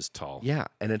 10 inches tall. Yeah,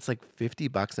 and it's like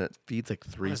 $50 and it feeds like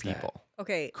 3 is that? people.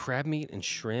 Okay, Crab meat and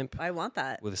shrimp I want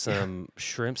that. with some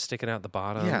shrimp sticking out the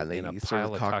bottom Yeah, they and a serve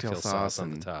pile with of cocktail cocktail sauce on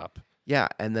the and- top. Yeah,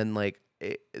 and then like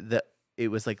it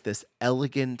was like this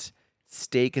elegant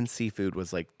steak and seafood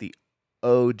was like the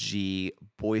OG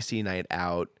Boise night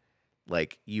out.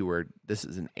 Like this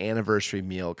is an anniversary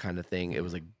meal kind of thing. It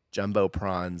was like jumbo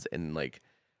prawns and like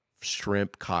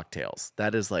shrimp cocktails.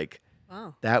 That is like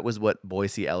Wow. that was what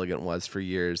Boise Elegant was for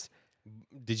years.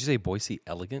 Did you say Boise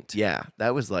Elegant? Yeah,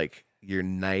 that was like your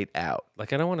night out.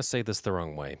 Like, I don't want to say this the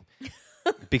wrong way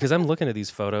because I'm looking at these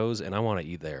photos and I want to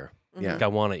eat there. Yeah. Like, I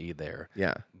want to eat there,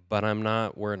 Yeah. but I'm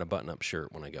not wearing a button-up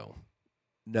shirt when I go.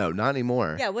 No, not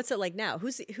anymore. Yeah, what's it like now?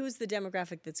 Who's the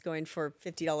demographic that's going for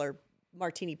 $50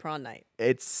 martini prawn night?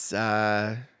 It's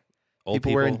Old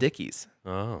people wearing Dickies.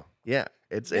 Oh, Yeah,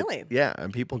 it's Really? yeah,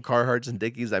 and people in Carhartts and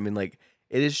Dickies. I mean, like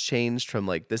it has changed from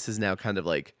like this is now kind of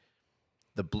like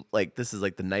this is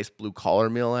like the nice blue collar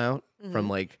meal out from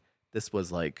like this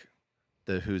was like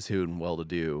the who's who and well to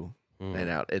do and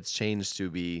out. It's changed to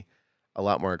be a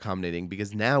lot more accommodating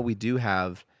because now we do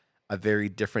have a very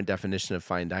different definition of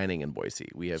fine dining in Boise.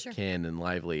 We have Sure. Kin and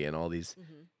Lively and all these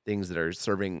things that are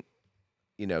serving,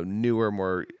 newer,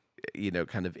 more,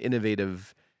 kind of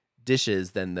innovative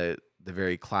dishes than the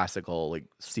very classical like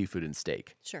seafood and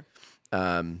steak. Sure.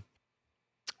 And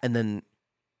then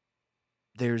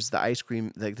there's the ice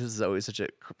cream. Like this is always such a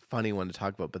funny one to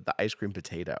talk about, but the ice cream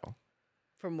potato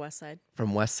From West Side.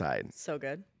 from West Side. So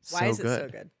good. So Why is it so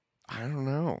good. good? I don't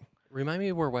know. remind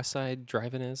me where West Side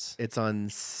Drive-In is. It's on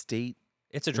State.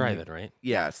 It's a drive-in, right?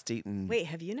 Yeah, State and Wait,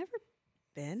 have you never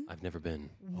been? I've never been.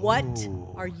 What?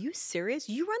 Ooh. Are you serious?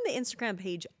 You run the Instagram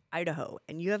page Idaho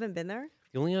and you haven't been there?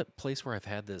 The only place where I've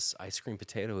had this ice cream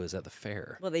potato is at the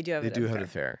fair. Well, they do have they it. do at have the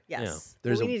the fair. Yes. Yeah. Well,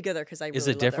 There's we a- need to go there because I really Is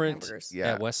it love their different hamburgers.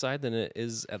 Yeah. at West Side than it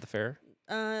is at the fair?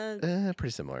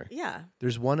 Pretty similar. Yeah,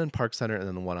 There's one in Park Center and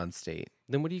then one on State.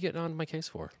 Then what are you getting on my case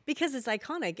for? because it's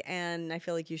iconic, and I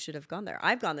feel like you should have gone there.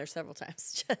 I've gone there several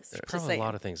times. Just Probably saying. a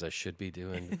lot of things I should be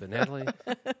doing, but Natalie,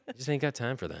 I just ain't got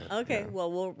time for that. Okay,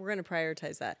 well, we're going to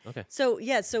prioritize that. Okay. So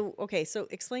so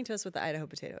explain to us what the Idaho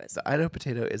potato is. The Idaho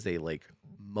potato is a like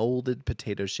molded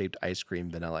potato shaped ice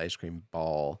cream, vanilla ice cream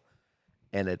ball,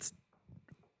 and it's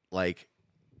like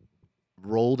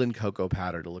rolled in cocoa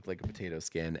powder to look like a potato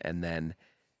skin, and then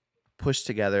pushed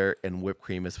together, and whipped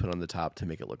cream is put on the top to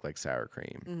make it look like sour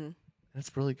cream. Mm-hmm.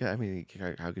 It's really good. I mean,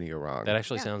 how can you go wrong? That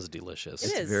actually Yeah. sounds delicious. It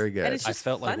It's is very good. and it's I just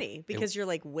felt like funny because you're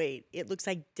like, wait, it looks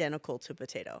identical to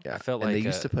potato. Yeah, I felt and they like,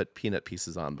 used to put peanut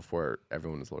pieces on before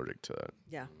everyone was allergic to it,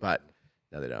 Yeah. but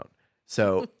now they don't.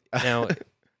 So Now,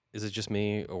 is it just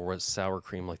me, or was sour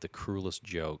cream like the cruelest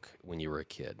joke when you were a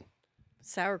kid?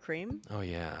 Sour cream. Oh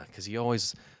yeah, because I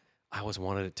always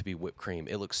wanted it to be whipped cream.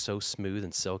 It looks so smooth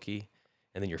and silky,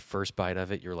 and then your first bite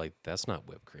of it, you're like, "That's not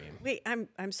whipped cream." Wait,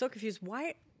 I'm so confused.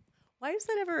 Why is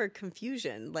that ever a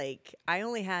confusion? Like, I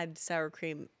only had sour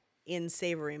cream in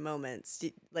savory moments.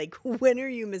 Like, when are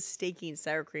you mistaking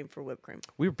sour cream for whipped cream?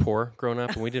 We were poor growing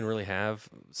up, and we didn't really have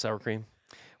sour cream.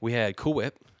 We had Cool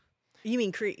Whip. You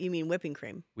mean whipping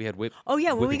cream? We had whip. Oh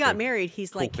yeah, when we whipping got cream. married,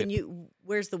 he's like, Whip.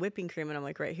 where's the whipping cream? And I'm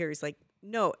like, right here. He's like,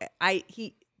 no,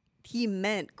 he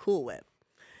meant Cool Whip.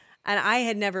 And I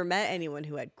had never met anyone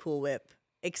who had Cool Whip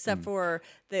except for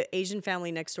the Asian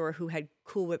family next door who had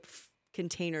Cool Whip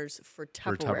containers for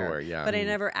Tupperware. yeah. But I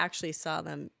never actually saw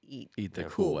them eat Eat the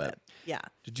Cool Cool Whip. Whip. Yeah.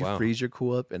 Did you Wow. freeze your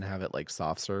Cool Whip and have it like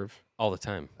soft serve? all the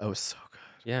time. Oh, so good.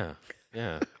 Yeah,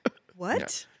 yeah.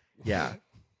 What? Yeah,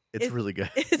 it's really good.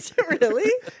 Is it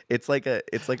really? It's like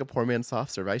a poor man's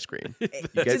soft serve ice cream. You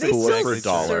Do get they Cool Whip still for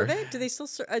 $1. serve it? Do they still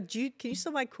serve? Can you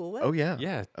still buy Cool Whip? Oh yeah.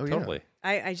 Yeah, Oh, yeah. totally.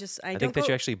 I I don't think that go.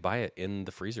 you actually buy it in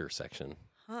the freezer section.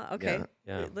 Huh, okay.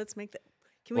 Yeah. Let's make that.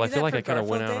 Can we Well, I do feel that like for I kind of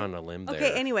went Garfield out Day? on a limb there.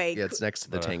 Okay, anyway. Yeah, it's next to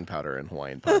the Tang powder and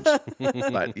Hawaiian punch.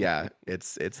 But yeah,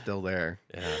 it's still there.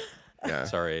 Yeah. Yeah.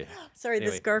 Sorry. Sorry, Anyway.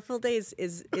 this Garfield Day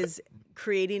is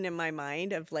creating in my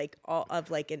mind of like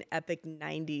an epic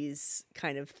 '90s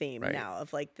kind of theme Right. now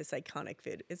of like this iconic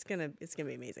food. It's gonna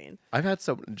be amazing. I've had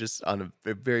just on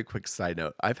a very quick side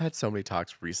note, I've had so many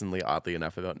talks recently, oddly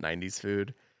enough, about 90s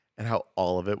food and how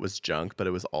all of it was junk, but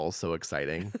it was all so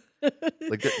exciting.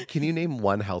 Like, can you name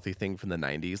one healthy thing from the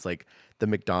 90s? Like, the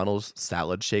McDonald's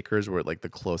salad shakers were like the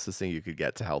closest thing you could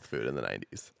get to health food in the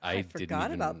 90s. I didn't forgot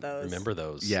even about those. remember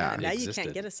those. Yeah. They Now you existed.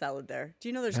 can't get a salad there. Do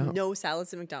you know there's No. no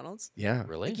salads at McDonald's? Yeah.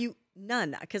 Really? Like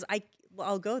none, because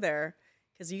I'll go there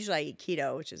because usually I eat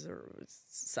keto, which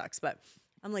sucks. But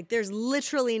I'm like, there's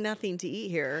literally nothing to eat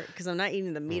here because I'm not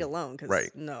eating the meat alone. Because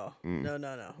Right. no, we're No.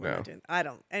 not doing. I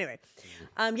don't. Anyway,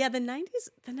 yeah, the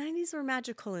 '90s were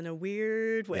magical in a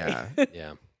weird way. Yeah.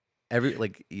 Yeah.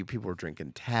 People were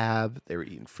drinking Tab, they were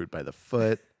eating fruit by the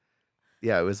foot.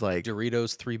 Yeah, it was like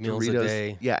Doritos, 3 meals a Doritos,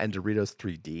 day. yeah, and Doritos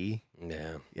 3D.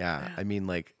 Yeah. Yeah, I mean,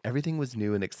 like everything was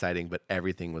new and exciting, but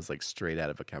everything was like straight out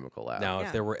of a chemical lab. Now, Yeah.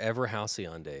 if there were ever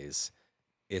halcyon days,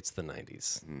 it's the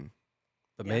 90s. Mhm.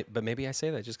 But Yeah. but maybe I say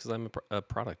that just because I'm a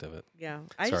product of it. Yeah.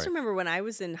 I just Sorry. remember when I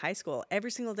was in high school, every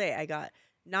single day I got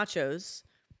nachos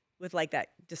with like that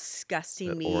disgusting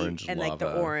The meat orange and like the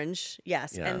lava. orange.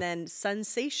 Yes. Yeah. And then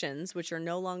Sensations, which are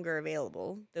no longer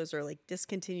available. Those are like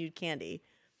discontinued candy,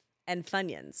 and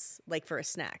Funyuns, like for a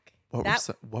snack.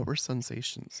 What were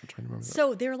sensations? I'm trying to remember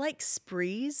So they're like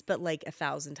Sprees, but like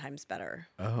 1,000 times better.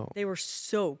 that. Oh, They were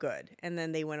so good. And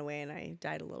then they went away and I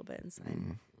died a little bit inside.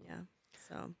 Mm. Yeah.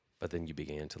 So But then you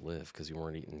began to live because you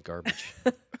weren't eating garbage.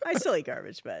 I still eat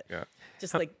garbage, but yeah.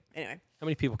 just like, anyway. How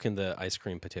many people can the ice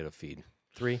cream potato feed?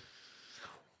 3?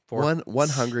 4? One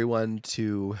hungry one,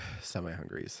 2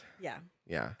 semi-hungries. Yeah.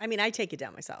 Yeah, I mean, I take it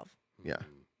down myself. yeah.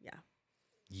 Yeah.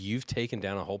 You've taken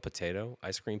down a whole potato,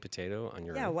 ice cream potato on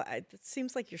your Yeah. own? Well, it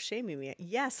seems like you're shaming me.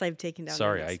 Yes, I've taken down.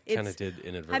 Sorry, numbers. I kind of It's- did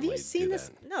inadvertently. Have you seen do this?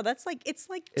 that. No, it's like 2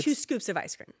 It's- scoops of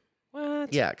ice cream.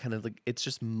 What? Yeah, kind of like it's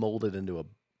just molded into a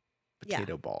Yeah.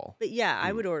 potato ball. But yeah,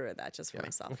 I would order that just for Yeah.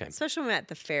 myself, Okay. especially when I'm at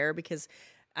the fair because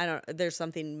there's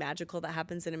something magical that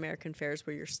happens in American fairs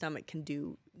where your stomach can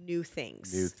do new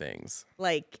things. New things.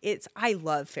 Like I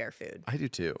love fair food I do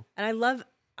too. and I love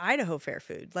Idaho fair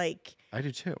food. Like I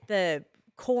do too. the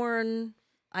corn.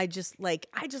 I just like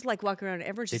walking around and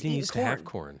everyone's They just didn't eating used to have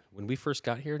corn. When we first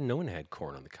got here, no one had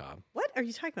corn on the cob. What are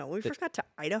you talking about? When we first got to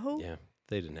Idaho? Yeah,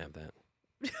 they didn't have that.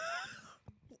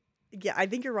 Yeah, I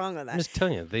think you're wrong on I'm that. just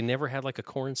telling you, they never had like a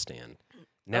corn stand.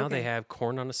 Now they Okay. have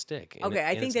corn on a stick. and Okay,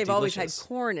 I and think it's they've always had delicious.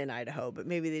 corn in Idaho, but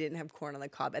maybe they didn't have corn on the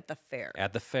cob at the fair.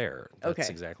 At the fair. That's Okay.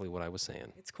 exactly what I was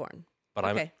saying. It's corn. But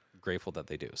Okay. I'm grateful that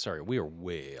they do. Sorry, we are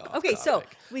way off. Okay, so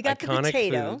topic. we got the Iconic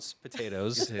potato. foods,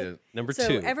 potatoes. Number So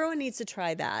 2. everyone needs to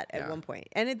try that at Yeah. one point.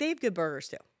 And they have good burgers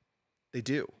too. They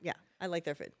do. Yeah, I like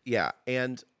their food. Yeah,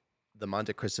 and the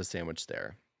Monte Cristo sandwich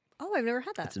there. Oh, I've never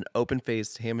had that. It's an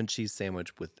open-faced ham and cheese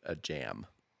sandwich with a jam.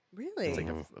 Really? It's like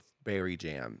a berry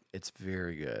jam. It's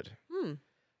very good. Hmm.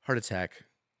 Heart attack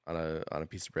on a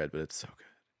piece of bread, but it's so good.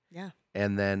 Yeah.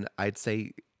 And then I'd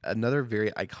say another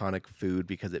very iconic food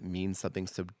because it means something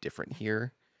so different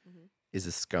here is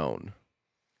a scone.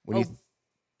 When you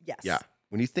Yes. yeah,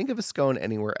 when you think of a scone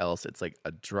anywhere else, it's like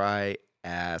a dry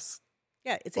ass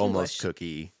Yeah, it's almost English.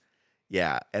 cookie.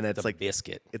 Yeah, and it's It's like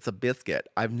biscuit. it's a biscuit.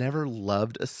 I've never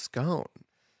loved a scone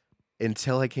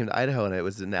until I came to Idaho and it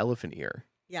was an elephant ear.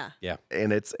 Yeah.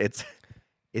 And it's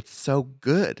so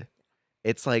good.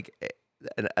 It's like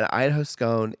an Idaho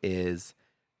scone is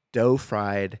dough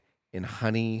fried in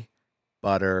honey,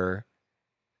 butter,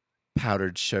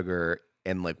 powdered sugar,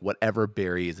 and like whatever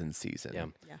berry is in season. Yeah.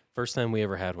 Yeah. First time we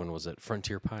ever had one was at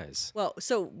Frontier Pies. Well,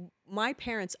 so my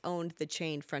parents owned the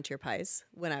chain Frontier Pies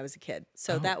when I was a kid.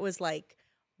 So that was like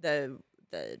the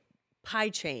pie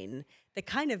chain that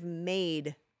kind of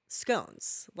made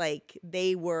scones. Like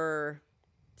they were.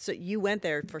 So you went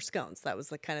there for scones. That was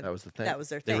the kind of That was the thing. That was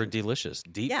their They thing. were delicious,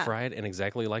 deep Yeah. fried, and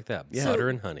exactly like that. Yeah. Butter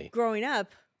and honey. Growing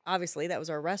up, obviously that was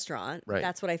our restaurant. Right.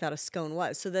 That's what I thought a scone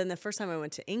was. So then the first time I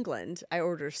went to England, I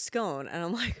ordered a scone, and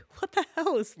I'm like, "What the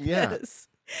hell is Yeah. this?"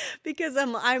 Because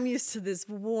I'm used to this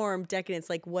warm decadence,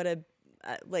 like what a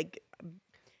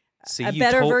See, a you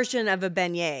better to- version of a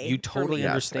beignet. You for totally me. Yes,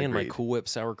 understand my agreed. Cool Whip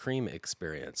sour cream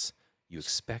experience. You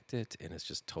expect it, and it's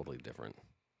just totally different.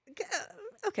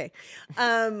 Okay,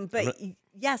 but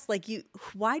yes, like you.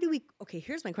 Why do we? Okay,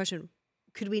 here's my question: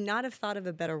 could we not have thought of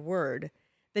a better word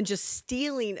than just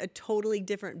stealing a totally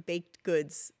different baked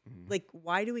goods? Like,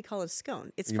 why do we call it a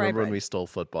scone? It's You fried remember bread. when we stole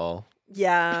football?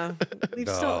 Yeah, we've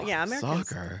Oh, still Americans.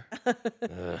 Soccer.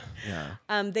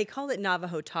 Yeah. They called it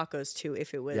Navajo tacos too.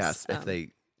 If it was Yes,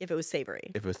 if it was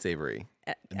savory. it was savory.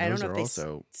 I And don't those know if are they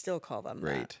also still call them that.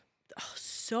 great. Oh,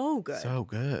 so good. So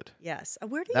good. Yes.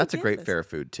 Where do you That's a get great this? fair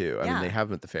food too. I mean, Yeah. they have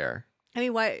them at the fair. I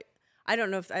mean, why? I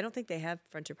don't know I don't think they have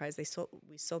French fries. We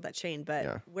sold that chain, but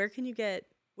Yeah. where can you get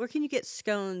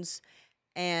scones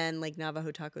and like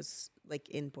Navajo tacos like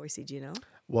in Boise? Do you know?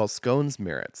 Well, scones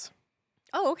merits.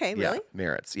 Oh, okay, really? Yeah,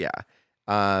 merits. Yeah.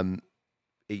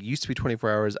 It used to be 24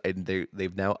 hours.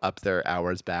 They've now upped their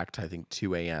hours back to I think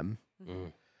 2 a.m.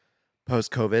 Mm.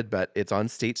 post COVID, but it's on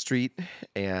State Street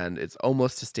and it's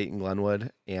almost to State and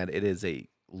Glenwood, and it is a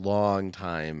long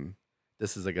time.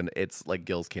 This is it's like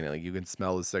Gills Canyon. Like you can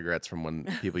smell the cigarettes from when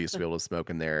people used to be able to smoke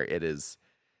in there. It is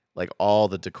like all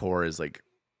the decor is like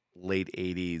late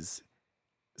 80s.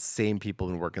 Same people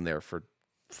been working there for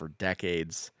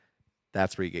decades.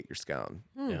 That's where you get your scone.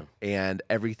 Yeah. And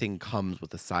everything comes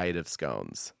with a side of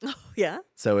scones. Oh, yeah.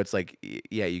 So it's like,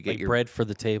 yeah, you get Like your bread for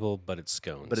the table, but it's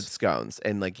scones. but it's scones.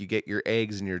 And like you get your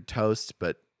eggs and your toast,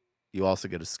 but you also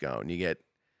get a scone. You get,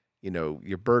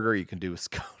 your burger you can do with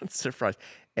scones and fries.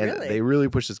 And Really? they really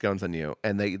push the scones on you.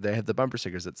 And they have the bumper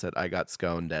stickers that said, I got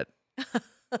sconed at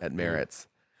Merritt's.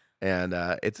 And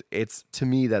it's to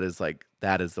me that is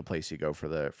the place you go for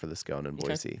the scone in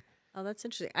Boise. Oh, that's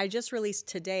interesting. I just released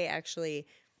today, actually,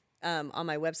 on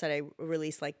my website, I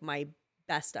released like my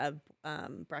best of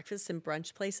breakfast and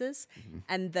brunch places. Mm-hmm.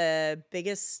 And the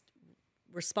biggest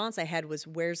response I had was,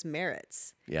 where's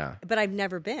Merritt's? Yeah. But I've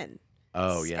never been.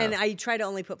 Oh yeah. And I try to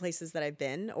only put places that I've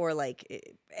been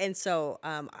and so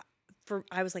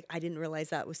I was like, I didn't realize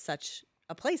that was such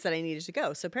a place that I needed to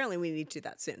go. So apparently we need to do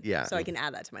that soon. Yeah. So I can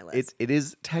add that to my list. It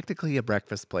is technically a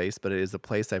breakfast place, but it is a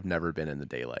place I've never been in the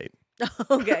daylight.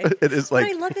 Okay. It is But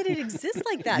like I love that it exists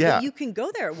like that. Yeah. That you can go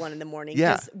there at 1 a.m.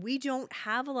 Yeah. Because we don't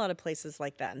have a lot of places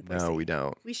like that in Boise. no, we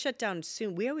don't. We shut down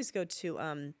soon. We always go to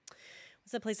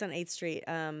what's that place on 8th Street?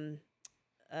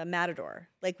 Matador.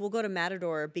 Like we'll go to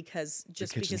Matador because The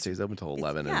kitchen stays open until it's-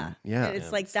 11. Yeah. And yeah. And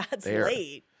it's like that's there.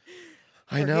 late.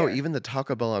 I for know. here. Even the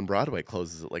Taco Bell on Broadway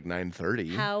closes at like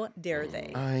 9:30. How dare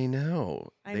they? I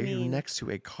know. I They're mean- next to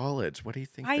a college. What do you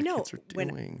think I the know. kids are When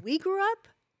doing? we grew up,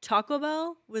 Taco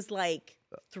Bell was like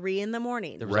 3 a.m. There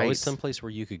was Right. always some place where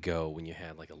you could go when you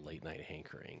had like a late night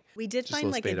hankering. We did Just find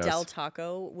Los like a Betos. Del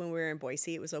Taco when we were in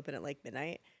Boise. It was open at like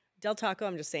midnight. Del Taco,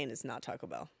 I'm just saying, is not Taco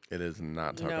Bell. It is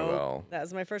not Taco No, Bell. that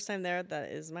was my first time there. That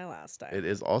is my last time. It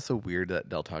is also weird that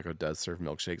Del Taco does serve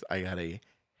milkshakes. I had a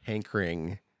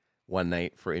hankering one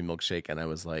night for a milkshake, and I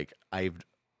was like,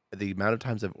 the amount of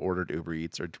times I've ordered Uber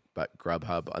Eats or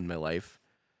Grubhub on my life,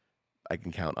 I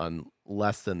can count on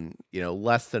less than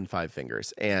 5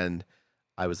 fingers. And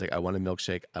I was like, I want a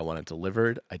milkshake. I want it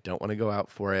delivered. I don't want to go out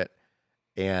for it.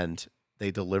 And they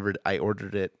delivered. I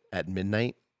ordered it at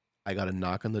midnight. I got a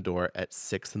knock on the door at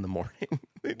 6 in the morning.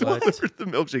 They delivered the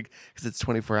milkshake because it's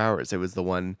 24 hours. It was the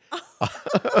one,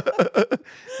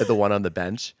 the one on the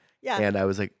bench. yeah. And I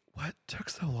was like, what took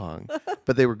so long?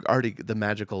 But they were already, the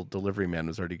magical delivery man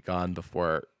was already gone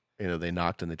before, they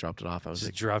knocked and they dropped it off. I was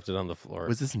Just like, dropped it on the floor.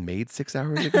 was this made 6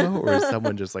 hours ago? Or is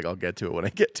someone just like, I'll get to it when I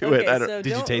get to it? I don't, so Did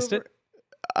you don't taste it?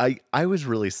 I was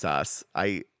really sus.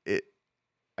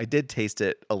 I did taste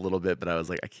it a little bit, but I was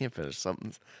like, I can't finish.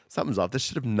 Something's off. This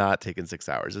should have not taken 6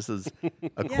 hours. This is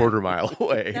a quarter mile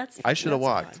away. I should have that's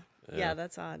walked. odd. Yeah,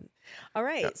 that's odd. All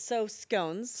right, so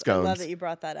scones. I Scones. love that you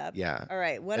brought that up. Yeah. All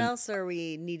right, what And- else are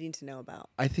we needing to know about?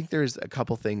 I think there's a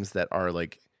couple things that are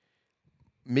like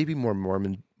maybe more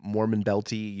Mormon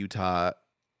belty, Utah,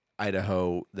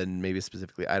 Idaho than maybe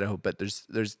specifically Idaho, but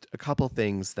there's a couple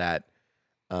things that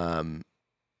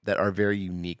that are very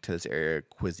unique to this area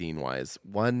cuisine wise.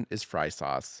 One is fry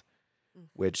sauce,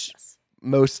 which Yes.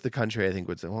 most of the country I think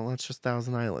would say, well, that's just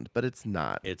Thousand Island, but it's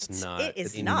not. It's not. It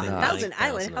is it's not. not. Thousand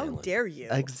Island. How dare you?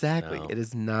 Exactly. No. It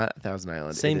is not Thousand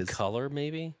Island. Same it is color,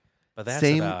 maybe, but that's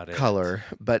same about it. color,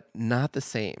 but not the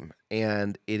same.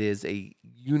 And it is a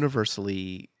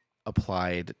universally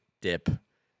applied dip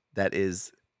that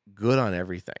is good on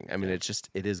everything. I mean, it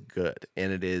is good,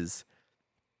 and it is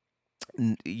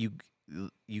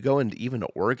you go into even to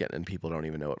Oregon and people don't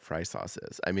even know what fry sauce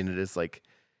is. I mean, it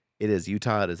is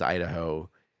Utah, it is Idaho,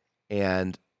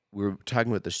 and we were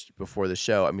talking about this before the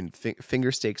show. I mean,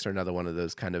 finger steaks are another one of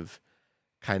those kind of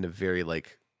very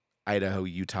like Idaho,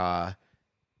 Utah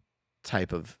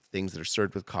type of things that are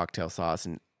served with cocktail sauce.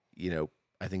 And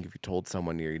I think if you told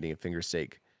someone you're eating a finger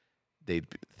steak, they'd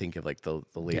think of like the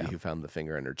lady who found the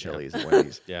finger in her Chili's at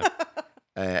Wendy's. Yeah,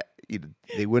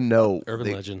 They wouldn't know.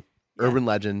 urban legend. Urban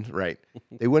legend, right?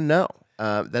 They wouldn't know.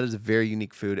 That is a very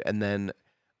unique food. And then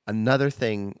another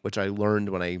thing which I learned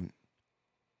when I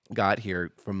got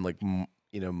here from like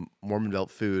Mormon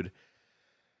Belt food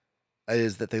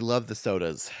is that they love the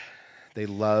sodas. They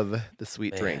love the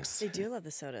sweet drinks. They do love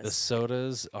the sodas. The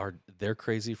sodas they're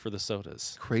crazy for the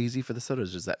sodas. Crazy for the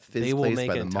sodas. There's that fizz They will place make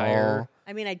by the entire mall.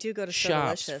 I mean, I do go to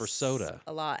shops Sodalicious for soda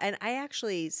a lot, and I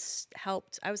actually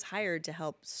I was hired to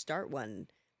help start one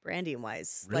branding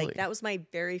wise. Really? Like that was my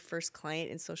very first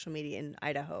client in social media in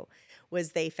Idaho.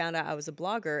 Was they found out I was a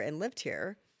blogger and lived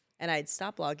here, and I'd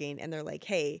stopped blogging, and they're like,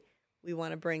 "Hey, we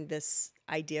want to bring this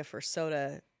idea for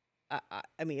soda."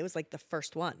 I mean, it was like the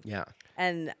first one. Yeah.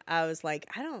 And I was like,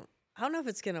 I don't know if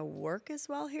it's gonna work as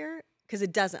well here, because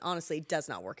it doesn't. Honestly, it does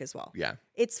not work as well. Yeah.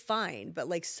 It's fine, but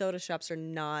like soda shops are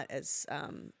not as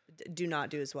do not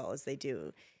do as well as they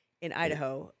do in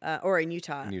Idaho or in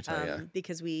Utah.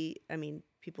 Because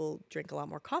people drink a lot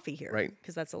more coffee here, right?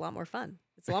 Because that's a lot more fun.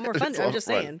 It's a lot more fun. I'm just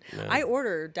saying. Yeah. I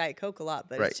order Diet Coke a lot,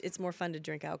 but it's more fun to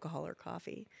drink alcohol or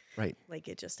coffee. Right. Like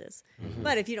it just is. Mm-hmm.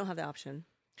 But if you don't have the option,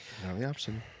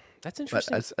 That's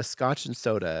interesting. But a Scotch and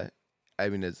soda, I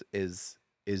mean, is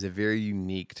a very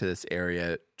unique to this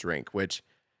area drink. Which,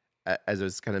 as I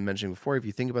was kind of mentioning before, if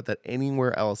you think about that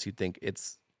anywhere else, you'd think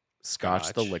it's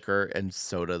Scotch the liquor and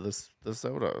soda the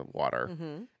soda water.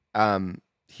 Mm-hmm.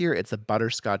 Here, it's a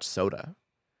butterscotch soda,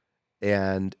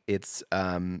 and it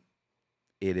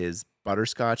is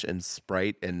butterscotch and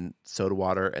Sprite and soda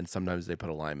water, and sometimes they put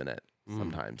a lime in it.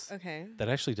 Sometimes. Okay. That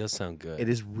actually does sound good. It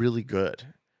is really good.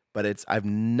 But I've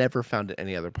never found it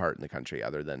any other part in the country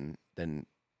other than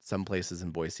some places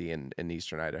in Boise and in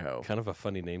eastern Idaho. Kind of a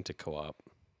funny name to co-op.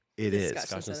 It is.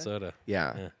 Scotch and soda.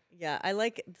 Yeah. Yeah, I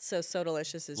like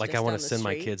Sodalicious is like just I want to send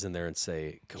my kids in there and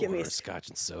say, go order Scotch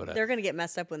and soda. They're gonna get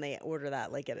messed up when they order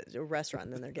that like at a restaurant,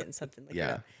 and then they're getting something like yeah.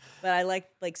 that. But I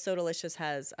like Sodalicious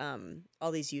has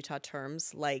all these Utah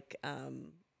terms like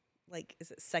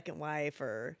is it second wife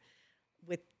or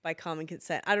by common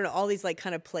consent? I don't know, all these like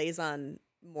kind of plays on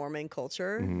Mormon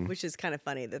culture, which is kind of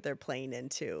funny that they're playing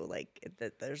into like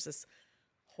that. There's this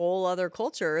whole other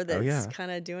culture that's kind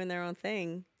of doing their own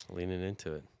thing, leaning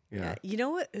into it. Yeah. You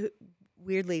know what?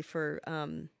 Weirdly for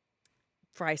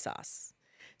fry sauce.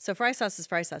 So fry sauce is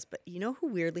fry sauce, but you know who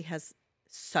weirdly has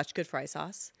such good fry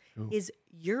sauce is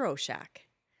Euroshack.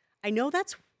 I know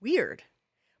that's weird,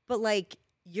 but like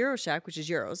Euroshack, which is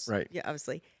euros, right? Yeah,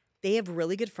 obviously. They have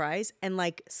really good fries and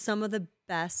like some of the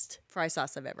best fry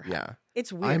sauce I've ever had. Yeah.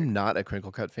 It's weird. I'm not a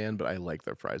crinkle cut fan, but I like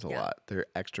their fries a lot. They're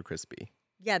extra crispy.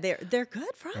 Yeah, they're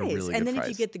good fries. Really and good then fries. if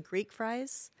you get the Greek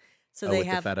fries, so with they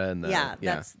have the feta and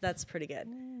the that's pretty good.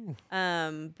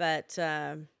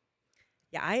 I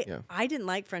didn't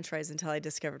like French fries until I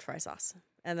discovered fry sauce.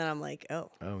 And then I'm like,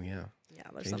 oh yeah,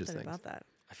 there's Changes something things. about that.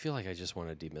 I feel like I just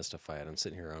want to demystify it. I'm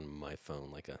sitting here on my phone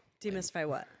like a Demystify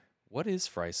what? What is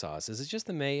fry sauce? Is it just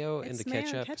the mayo and the mayo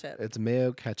ketchup? And ketchup. It's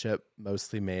mayo, ketchup,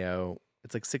 mostly mayo.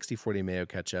 It's like 60-40 mayo,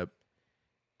 ketchup.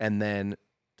 And then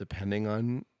depending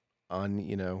on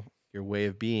your way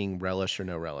of being, relish or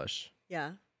no relish.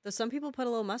 Yeah. Though some people put a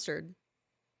little mustard.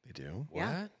 They do?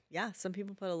 What? Yeah. Some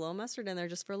people put a little mustard in there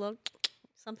just for a little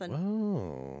something.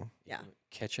 Oh. Yeah.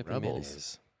 Ketchup Rebels. and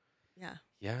mayonnaise. Yeah.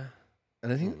 Yeah.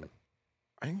 And I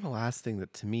think the last thing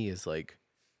that to me is like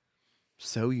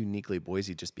so uniquely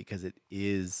Boise, just because it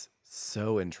is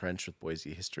so entrenched with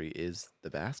Boise history, is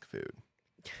the Basque food.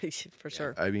 For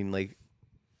sure. I mean, like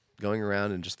going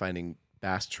around and just finding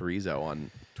Basque chorizo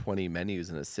on 20 menus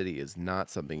in a city is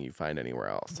not something you find anywhere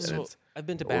else. So I've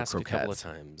been to Basque a couple of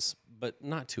times, but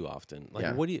not too often.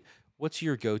 Like, what's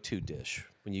your go-to dish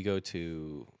when you go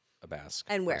to a Basque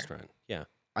restaurant? Yeah.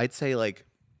 I'd say like,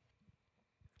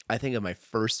 I think of my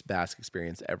first Basque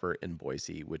experience ever in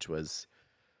Boise, which was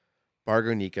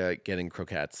Bargonica getting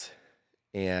croquettes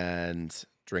and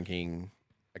drinking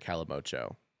a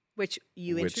calamocho. Which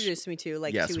you introduced me to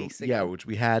 2 weeks ago. Yeah, which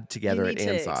we had together at Ansatz.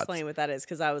 You need to explain what that is,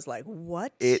 because I was like,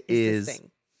 what is this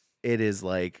thing? It is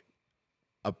like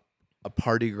a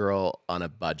party girl on a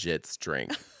budget's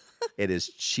drink. It is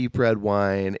cheap red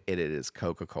wine. It is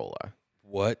Coca-Cola.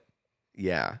 What?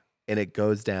 Yeah. And it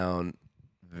goes down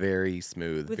very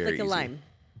smooth. With very like a easy. lime.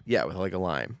 Yeah, with like a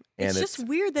lime. It's just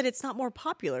weird that it's not more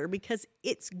popular because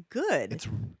it's good.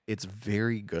 It's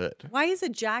very good. Why is a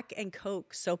Jack and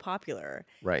Coke so popular?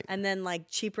 Right. And then like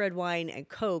cheap red wine and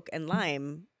Coke and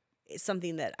lime is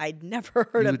something that I'd never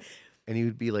heard of. And you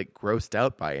would be like grossed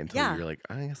out by it until you're like,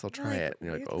 I guess I'll try it. And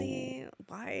you're like, oh.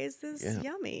 Why is this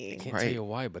yummy? I can't tell you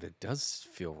why, but it does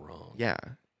feel wrong. Yeah.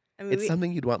 I mean, it's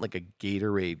something you'd want like a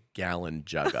Gatorade gallon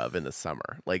jug of in the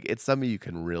summer. Like it's something you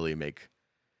can really make.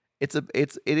 It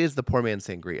is the poor man's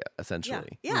sangria,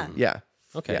 essentially. Yeah. Yeah.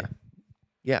 Okay.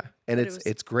 Yeah. And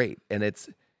it's great. And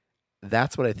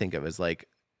that's what I think of as like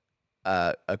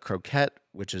a croquette,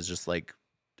 which is just like,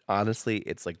 honestly,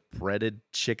 it's like breaded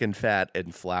chicken fat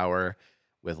and flour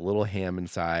with a little ham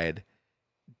inside.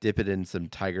 Dip it in some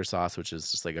tiger sauce, which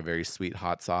is just like a very sweet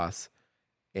hot sauce,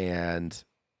 and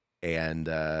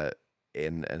a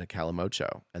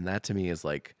calimocho. And that to me is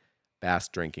like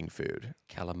Basque drinking food.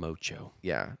 Calimocho.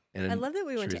 Yeah. And I love that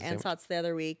we went to Ansatz the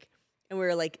other week and we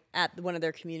were like at one of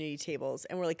their community tables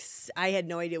and we're like, I had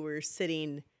no idea we were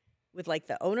sitting with like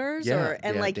the owners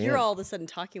you're all of a sudden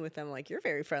talking with them. Like, you're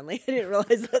very friendly. I didn't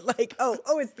realize that like, oh,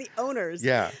 it's the owners.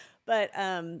 Yeah. But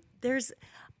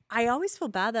I always feel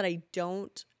bad that I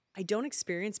don't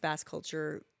experience Basque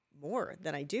culture more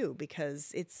than I do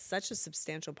because it's such a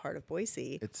substantial part of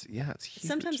Boise. It's huge.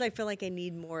 Sometimes I feel like I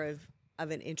need more of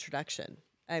an introduction.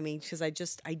 I mean, because I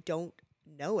don't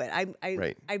know it.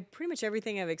 I pretty much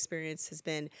everything I've experienced has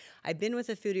been I've been with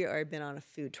a foodie or I've been on a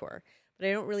food tour, but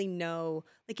I don't really know.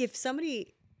 Like if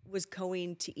somebody was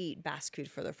going to eat Basque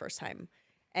food for the first time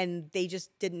and they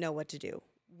just didn't know what to do,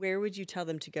 where would you tell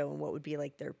them to go and what would be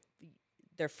like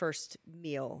their first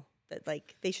meal that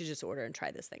like they should just order and try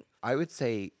this thing? I would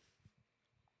say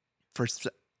first,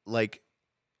 like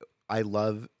I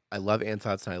love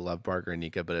Ansatz and I love Bar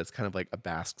Guernica, but it's kind of like a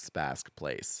Basque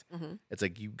place. Mm-hmm. It's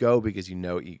like you go because you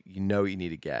know what you need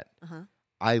to get. Uh-huh.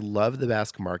 I love the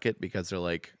Basque market because they're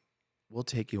like, we'll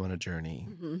take you on a journey.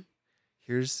 Mm-hmm.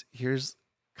 Here's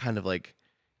kind of like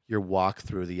your walk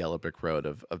through the yellow brick road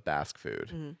of Basque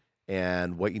food. Mm-hmm.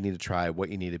 And what you need to try, what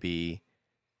you need to be,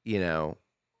 a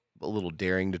little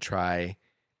daring to try.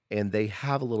 And they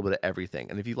have a little bit of everything.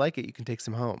 And if you like it, you can take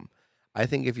some home. I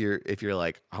think if you're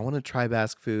like, I want to try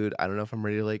Basque food, I don't know if I'm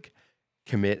ready to like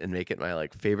commit and make it my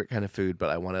like favorite kind of food, but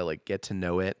I want to like get to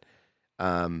know it.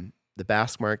 The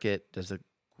Basque market does a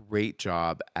great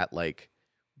job at like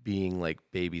being like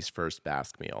baby's first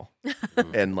Basque meal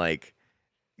and like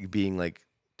being like,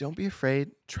 don't be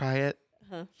afraid, try it.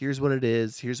 Uh-huh. Here's what it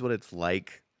is. Here's what it's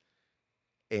like.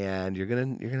 And you're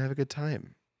going to have a good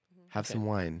time. Have some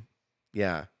wine.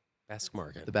 Yeah. Basque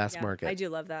market. The Basque market. I do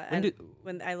love that. I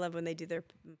love when they do their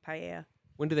paella.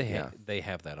 When do they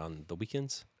have that on the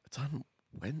weekends? It's on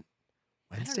Wednesdays?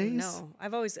 I don't know.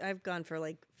 I've gone for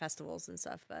like festivals and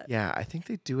stuff, but yeah, I think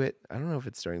they do it. I don't know if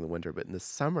it's during the winter, but in the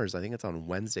summers, I think it's on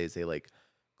Wednesdays. They like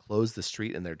close the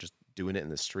street and they're just doing it in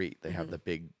the street. They have the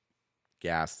big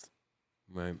gas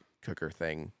cooker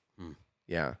thing. Mm.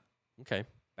 Yeah. Okay.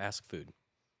 Basque food.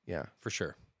 Yeah. For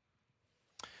sure.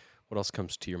 What else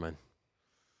comes to your mind?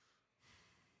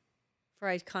 For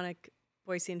iconic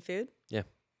Boisean food? Yeah.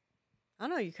 I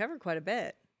don't know. You covered quite a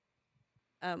bit.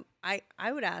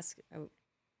 I would ask,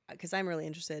 because I'm really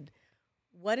interested,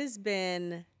 what has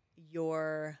been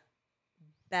one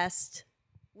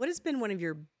of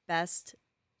your best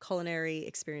culinary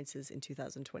experiences in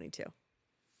 2022?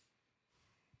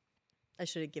 I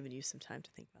should have given you some time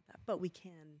to think about that, but we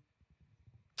can.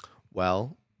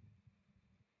 Well,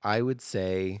 I would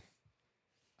say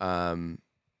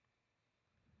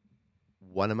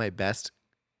one of my best,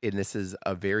 and this is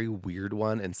a very weird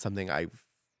one and something I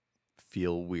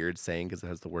feel weird saying because it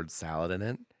has the word salad in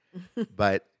it,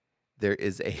 but there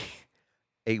is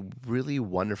a really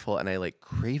wonderful, and I like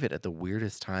crave it at the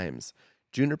weirdest times.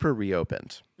 Juniper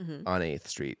reopened on 8th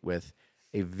Street with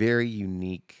a very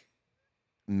unique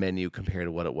menu compared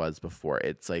to what it was before.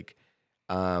 It's like,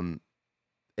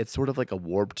 it's sort of like a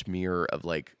warped mirror of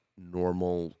like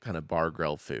normal kind of bar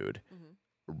grill food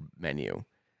menu.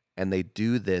 And they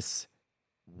do this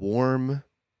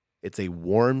it's a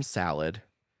warm salad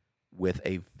with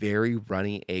a very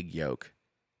runny egg yolk,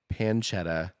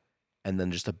 pancetta, and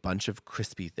then just a bunch of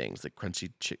crispy things like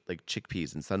crunchy like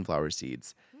chickpeas and sunflower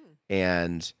seeds,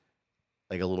 and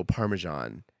like a little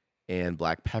Parmesan and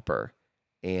black pepper.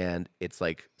 And it's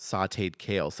like sauteed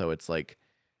kale. So it's like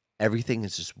everything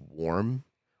is just warm,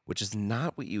 which is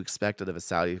not what you expect out of a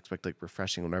salad. You expect like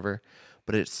refreshing, whatever.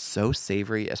 But it's so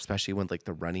savory, especially with like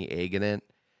the runny egg in it.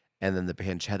 And then the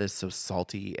pancetta is so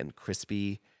salty and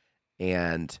crispy.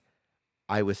 And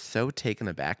I was so taken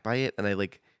aback by it. And I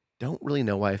like don't really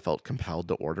know why I felt compelled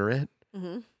to order it.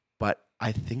 Mm-hmm. But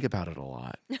I think about it a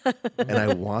lot. And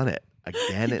I want it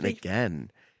again and again.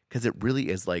 Because it really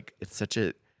is like, it's such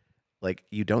a, like,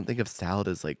 you don't think of salad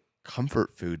as like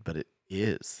comfort food, but it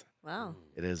is. Wow.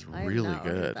 It is really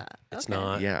good. It's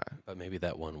not. Yeah. But maybe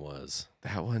that one was.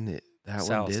 That one did it.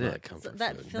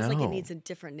 That feels like it needs a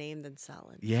different name than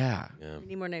salad. Yeah. We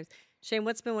need more names. Shane,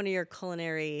 what's been one of your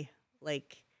culinary,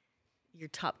 like your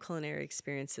top culinary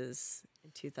experiences in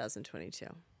 2022?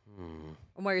 And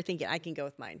while you're thinking, I can go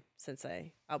with mine since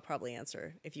I'll probably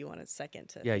answer if you want a second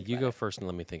to. Yeah, you go first and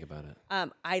let me think about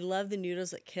it. I love the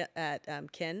noodles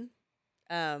at Kin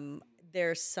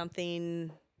there's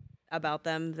something about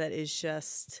them that is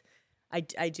just, I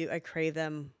crave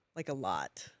them like a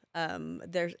lot.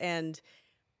 The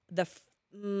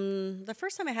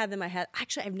first time I had them,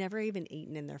 I've never even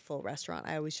eaten in their full restaurant.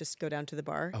 I always just go down to the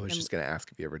bar. I was just going to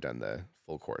ask if you ever done the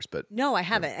full course, but no, I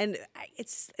haven't. And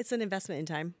it's an investment in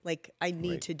time. Like I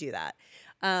need to do that.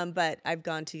 But I've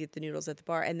gone to get the noodles at the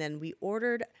bar, and then we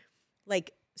ordered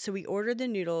the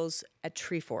noodles at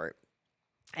Treefort.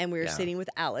 And we were sitting with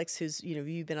Alex, who's,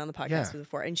 you've been on the podcast with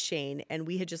before, and Shane, and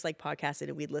we had just like podcasted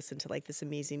and we'd listened to like this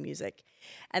amazing music.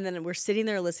 And then we're sitting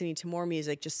there listening to more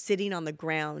music, just sitting on the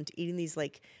ground, eating these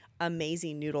like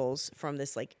amazing noodles from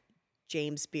this like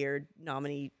James Beard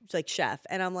nominee, like chef.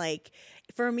 And I'm like,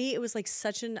 for me, it was like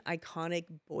such an iconic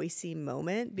Boise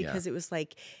moment because it was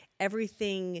like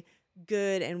everything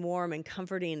good and warm and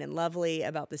comforting and lovely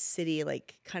about the city,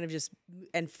 like kind of just,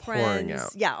 and friends.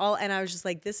 Out. Yeah. And I was just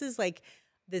like, this is like,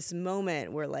 this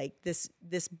moment where like this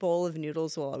bowl of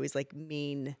noodles will always like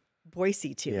mean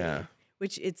Boise to me,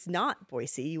 which it's not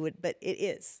Boise, but it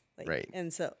is. Like, right.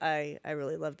 And so I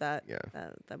really love that,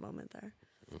 that moment there.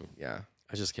 Yeah.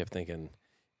 I just kept thinking,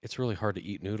 it's really hard to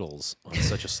eat noodles on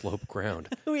such a slope ground.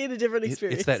 We had a different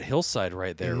experience. It's that hillside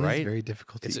right there, right? It's very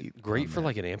difficult to eat. It's great for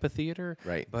like an amphitheater,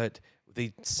 right? But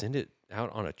they send it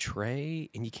out on a tray,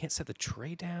 and you can't set the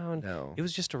tray down. No. It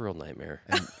was just a real nightmare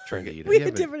trying to eat it. We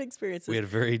had different experiences. We had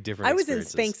very different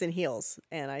experiences. I was in Spanx and heels,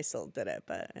 and I still did it,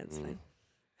 but it's fine.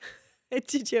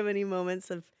 Did you have any moments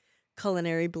of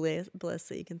culinary bliss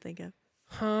that you can think of?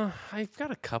 I've got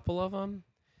a couple of them.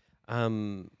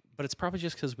 But it's probably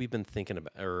just because we've been thinking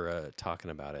about or talking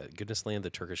about it. Goodness land, the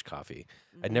Turkish coffee.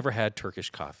 I'd never had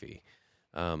Turkish coffee.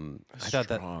 I thought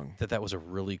that was a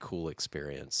really cool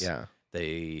experience. Yeah.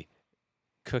 They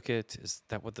cook it. Is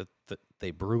that what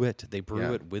they brew it? They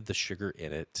brew it with the sugar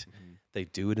in it. Mm-hmm. They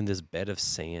do it in this bed of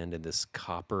sand in this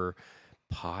copper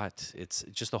pot. It's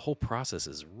just the whole process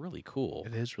is really cool.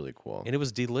 It is really cool. And it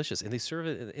was delicious. And they serve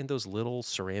it in those little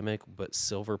ceramic but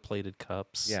silver plated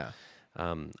cups. Yeah.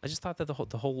 I just thought that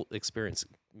the whole experience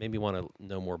made me want to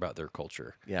know more about their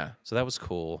culture. Yeah. So that was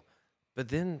cool. But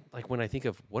then, like, when I think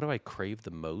of what do I crave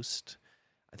the most,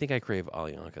 I think I crave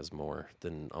Alianca's more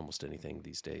than almost anything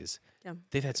these days. Yeah.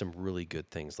 They've had some really good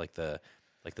things, like the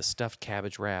stuffed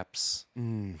cabbage wraps.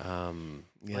 The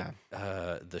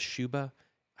shuba.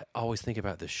 I always think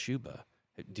about the shuba.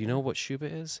 Do you know what shuba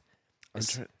is?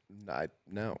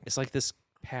 No. It's like this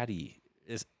patty.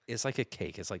 It's like a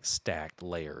cake. It's like stacked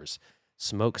layers.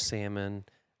 Smoked salmon,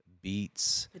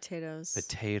 beets,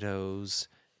 potatoes,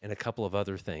 and a couple of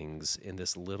other things in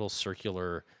this little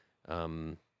circular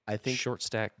I think short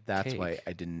stack that's cake. why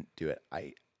I didn't do it.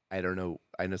 I don't know.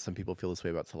 I know some people feel this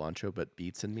way about cilantro, but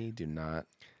beets and me do not.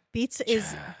 Beets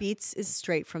is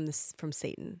straight from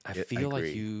Satan. I feel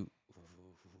like you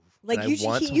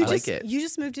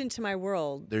just moved into my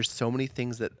world. There's so many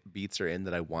things that beets are in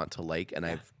that I want to like, and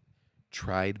I've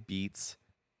tried beets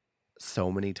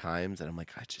so many times, and I'm like,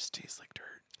 it just tastes like dirt.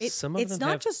 It's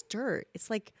not just dirt.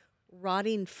 It's like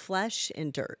rotting flesh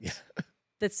and dirt. Yeah.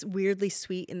 That's weirdly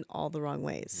sweet in all the wrong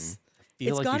ways. I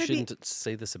feel like you shouldn't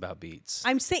say this about beets.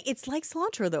 I'm saying it's like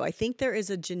cilantro, though. I think there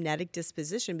is a genetic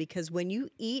disposition because when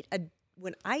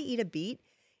I eat a beet,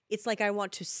 it's like I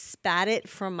want to spat it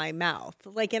from my mouth.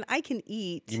 Like, and I can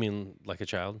eat. You mean like a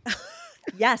child?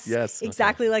 Yes,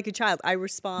 exactly like a child. I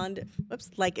respond,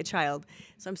 like a child.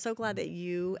 So I'm so glad that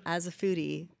you, as a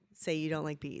foodie, say you don't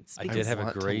like beets. I did have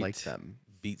a great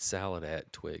beet salad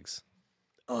at Twig's.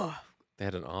 Oh, they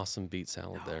had an awesome beet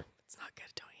salad there. It's not good.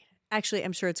 Don't eat it. Actually,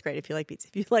 I'm sure it's great if you like beets.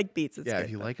 If you like beets, it's good.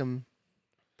 If you like them.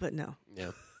 But no.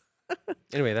 Yeah.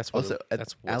 Anyway, that's what. Also, at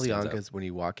Alianca's, when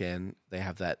you walk in, they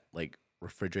have that like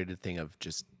refrigerated thing of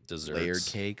just desserts, layered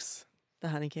cakes. The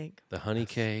honey cake.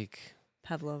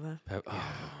 Pavlova.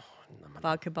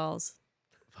 Vodka balls.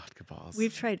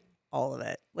 We've tried all of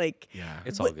it. Like,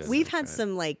 it's all good. We've had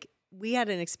some we had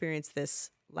an experience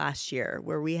this last year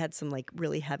where we had some like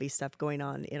really heavy stuff going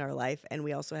on in our life, and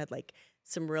we also had like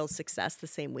some real success the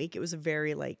same week. It was a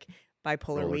very like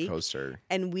bipolar roller week. Coaster.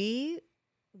 And we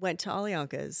went to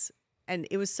Alianca's, and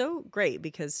it was so great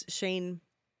because Shane,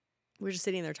 we were just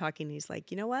sitting there talking, and he's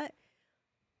like, you know what?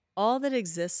 All that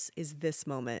exists is this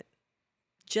moment.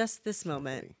 Just this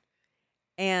moment.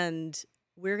 And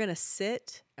we're going to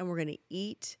sit and we're going to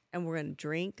eat and we're going to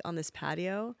drink on this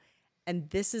patio. And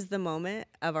this is the moment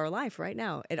of our life right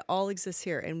now. It all exists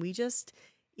here. And we just,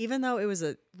 even though it was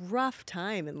a rough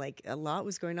time and like a lot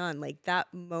was going on, like that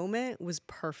moment was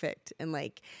perfect. And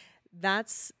like,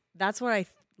 that's what I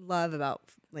love about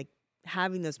like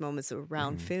having those moments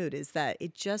around food is that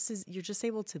it just is, you're just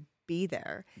able to be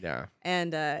there. Yeah.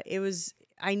 And it was,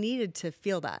 I needed to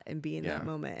feel that and be in Yeah. that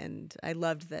moment. And I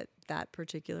loved that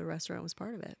particular restaurant was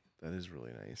part of it. That is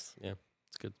really nice. Yeah,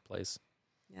 it's a good place.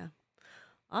 Yeah.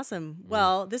 Awesome.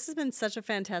 Well, this has been such a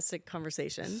fantastic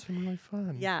conversation. This has been really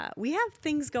fun. Yeah. We have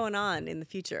things going on in the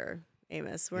future,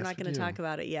 Amos. We're Yes, not we going to do. talk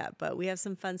about it yet, but we have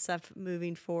some fun stuff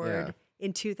moving forward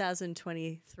in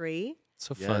 2023. It's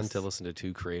so fun Yes. to listen to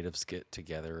two creatives get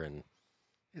together and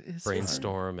It is fun.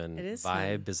 brainstorm and It is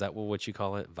vibe. fun. Is that what you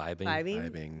call it? Vibing?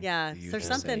 Vibing. Yeah. The There's usual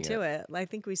something saying to it. I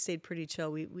think we stayed pretty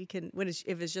chill. We can,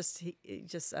 if it's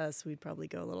just us, we'd probably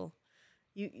go a little,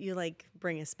 you like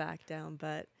bring us back down,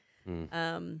 but,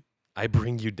 I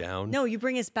bring you down. no, you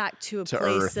bring us back to a To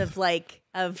place earth.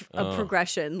 of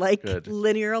progression, like Good.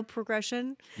 linear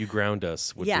progression. You ground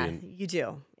us with Yeah, being you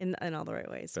do in all the right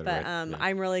ways. Better But way, yeah.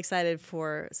 I'm really excited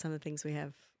for some of the things we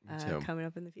have too. coming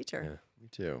up in the future. Yeah. Me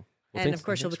too. Well, And thanks- of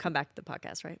course, you'll come back to the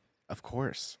podcast, right? Of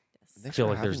course. Yes. Thanks I feel for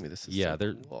like having there's me. This is yeah,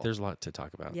 so cool. there's a lot to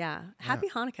talk about. Yeah. Happy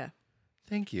Hanukkah.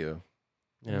 Thank you.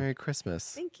 Yeah. Merry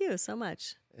Christmas. Thank you so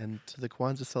much. And to the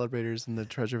Kwanzaa celebrators in the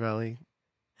Treasure Valley,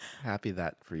 happy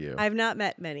that for you. I've not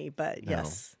met many, but No.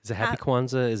 yes. Is it Happy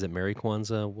Kwanzaa? Is it Merry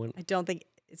Kwanzaa? When I don't think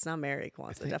it's not Merry I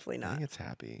Kwanzaa. think- Definitely I not. think it's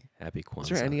happy. Happy Kwanzaa? Is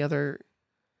there any other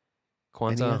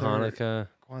Kwanzaa, other- Hanukkah?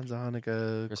 Kwanzaa,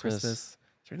 Hanukkah, Christmas? Christmas?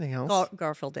 Is there anything else?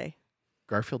 Garfield Day.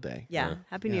 Garfield Day. Yeah. Yeah.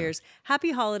 Happy New Yeah. Year's.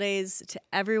 Happy holidays to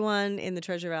everyone in the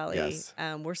Treasure Valley. Yes.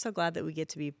 We're so glad that we get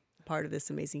to be part of this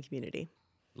amazing community.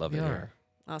 Love We it are. here.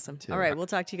 Awesome. Too. All right. We'll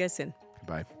talk to you guys soon.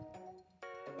 Goodbye.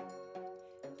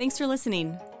 Thanks for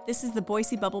listening. This is the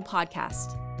Boise Bubble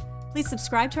Podcast. Please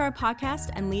subscribe to our podcast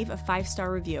and leave a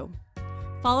 5-star review.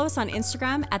 Follow us on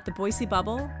Instagram at the Boise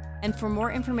Bubble, and for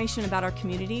more information about our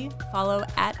community, follow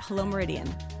at Hello Meridian.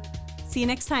 See you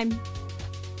next time.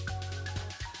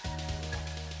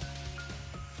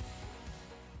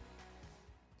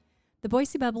 The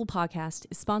Boise Bubble Podcast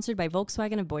is sponsored by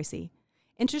Volkswagen of Boise.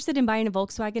 Interested in buying a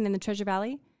Volkswagen in the Treasure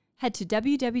Valley? Head to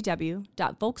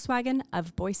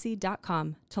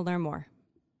www.volkswagenofboise.com to learn more.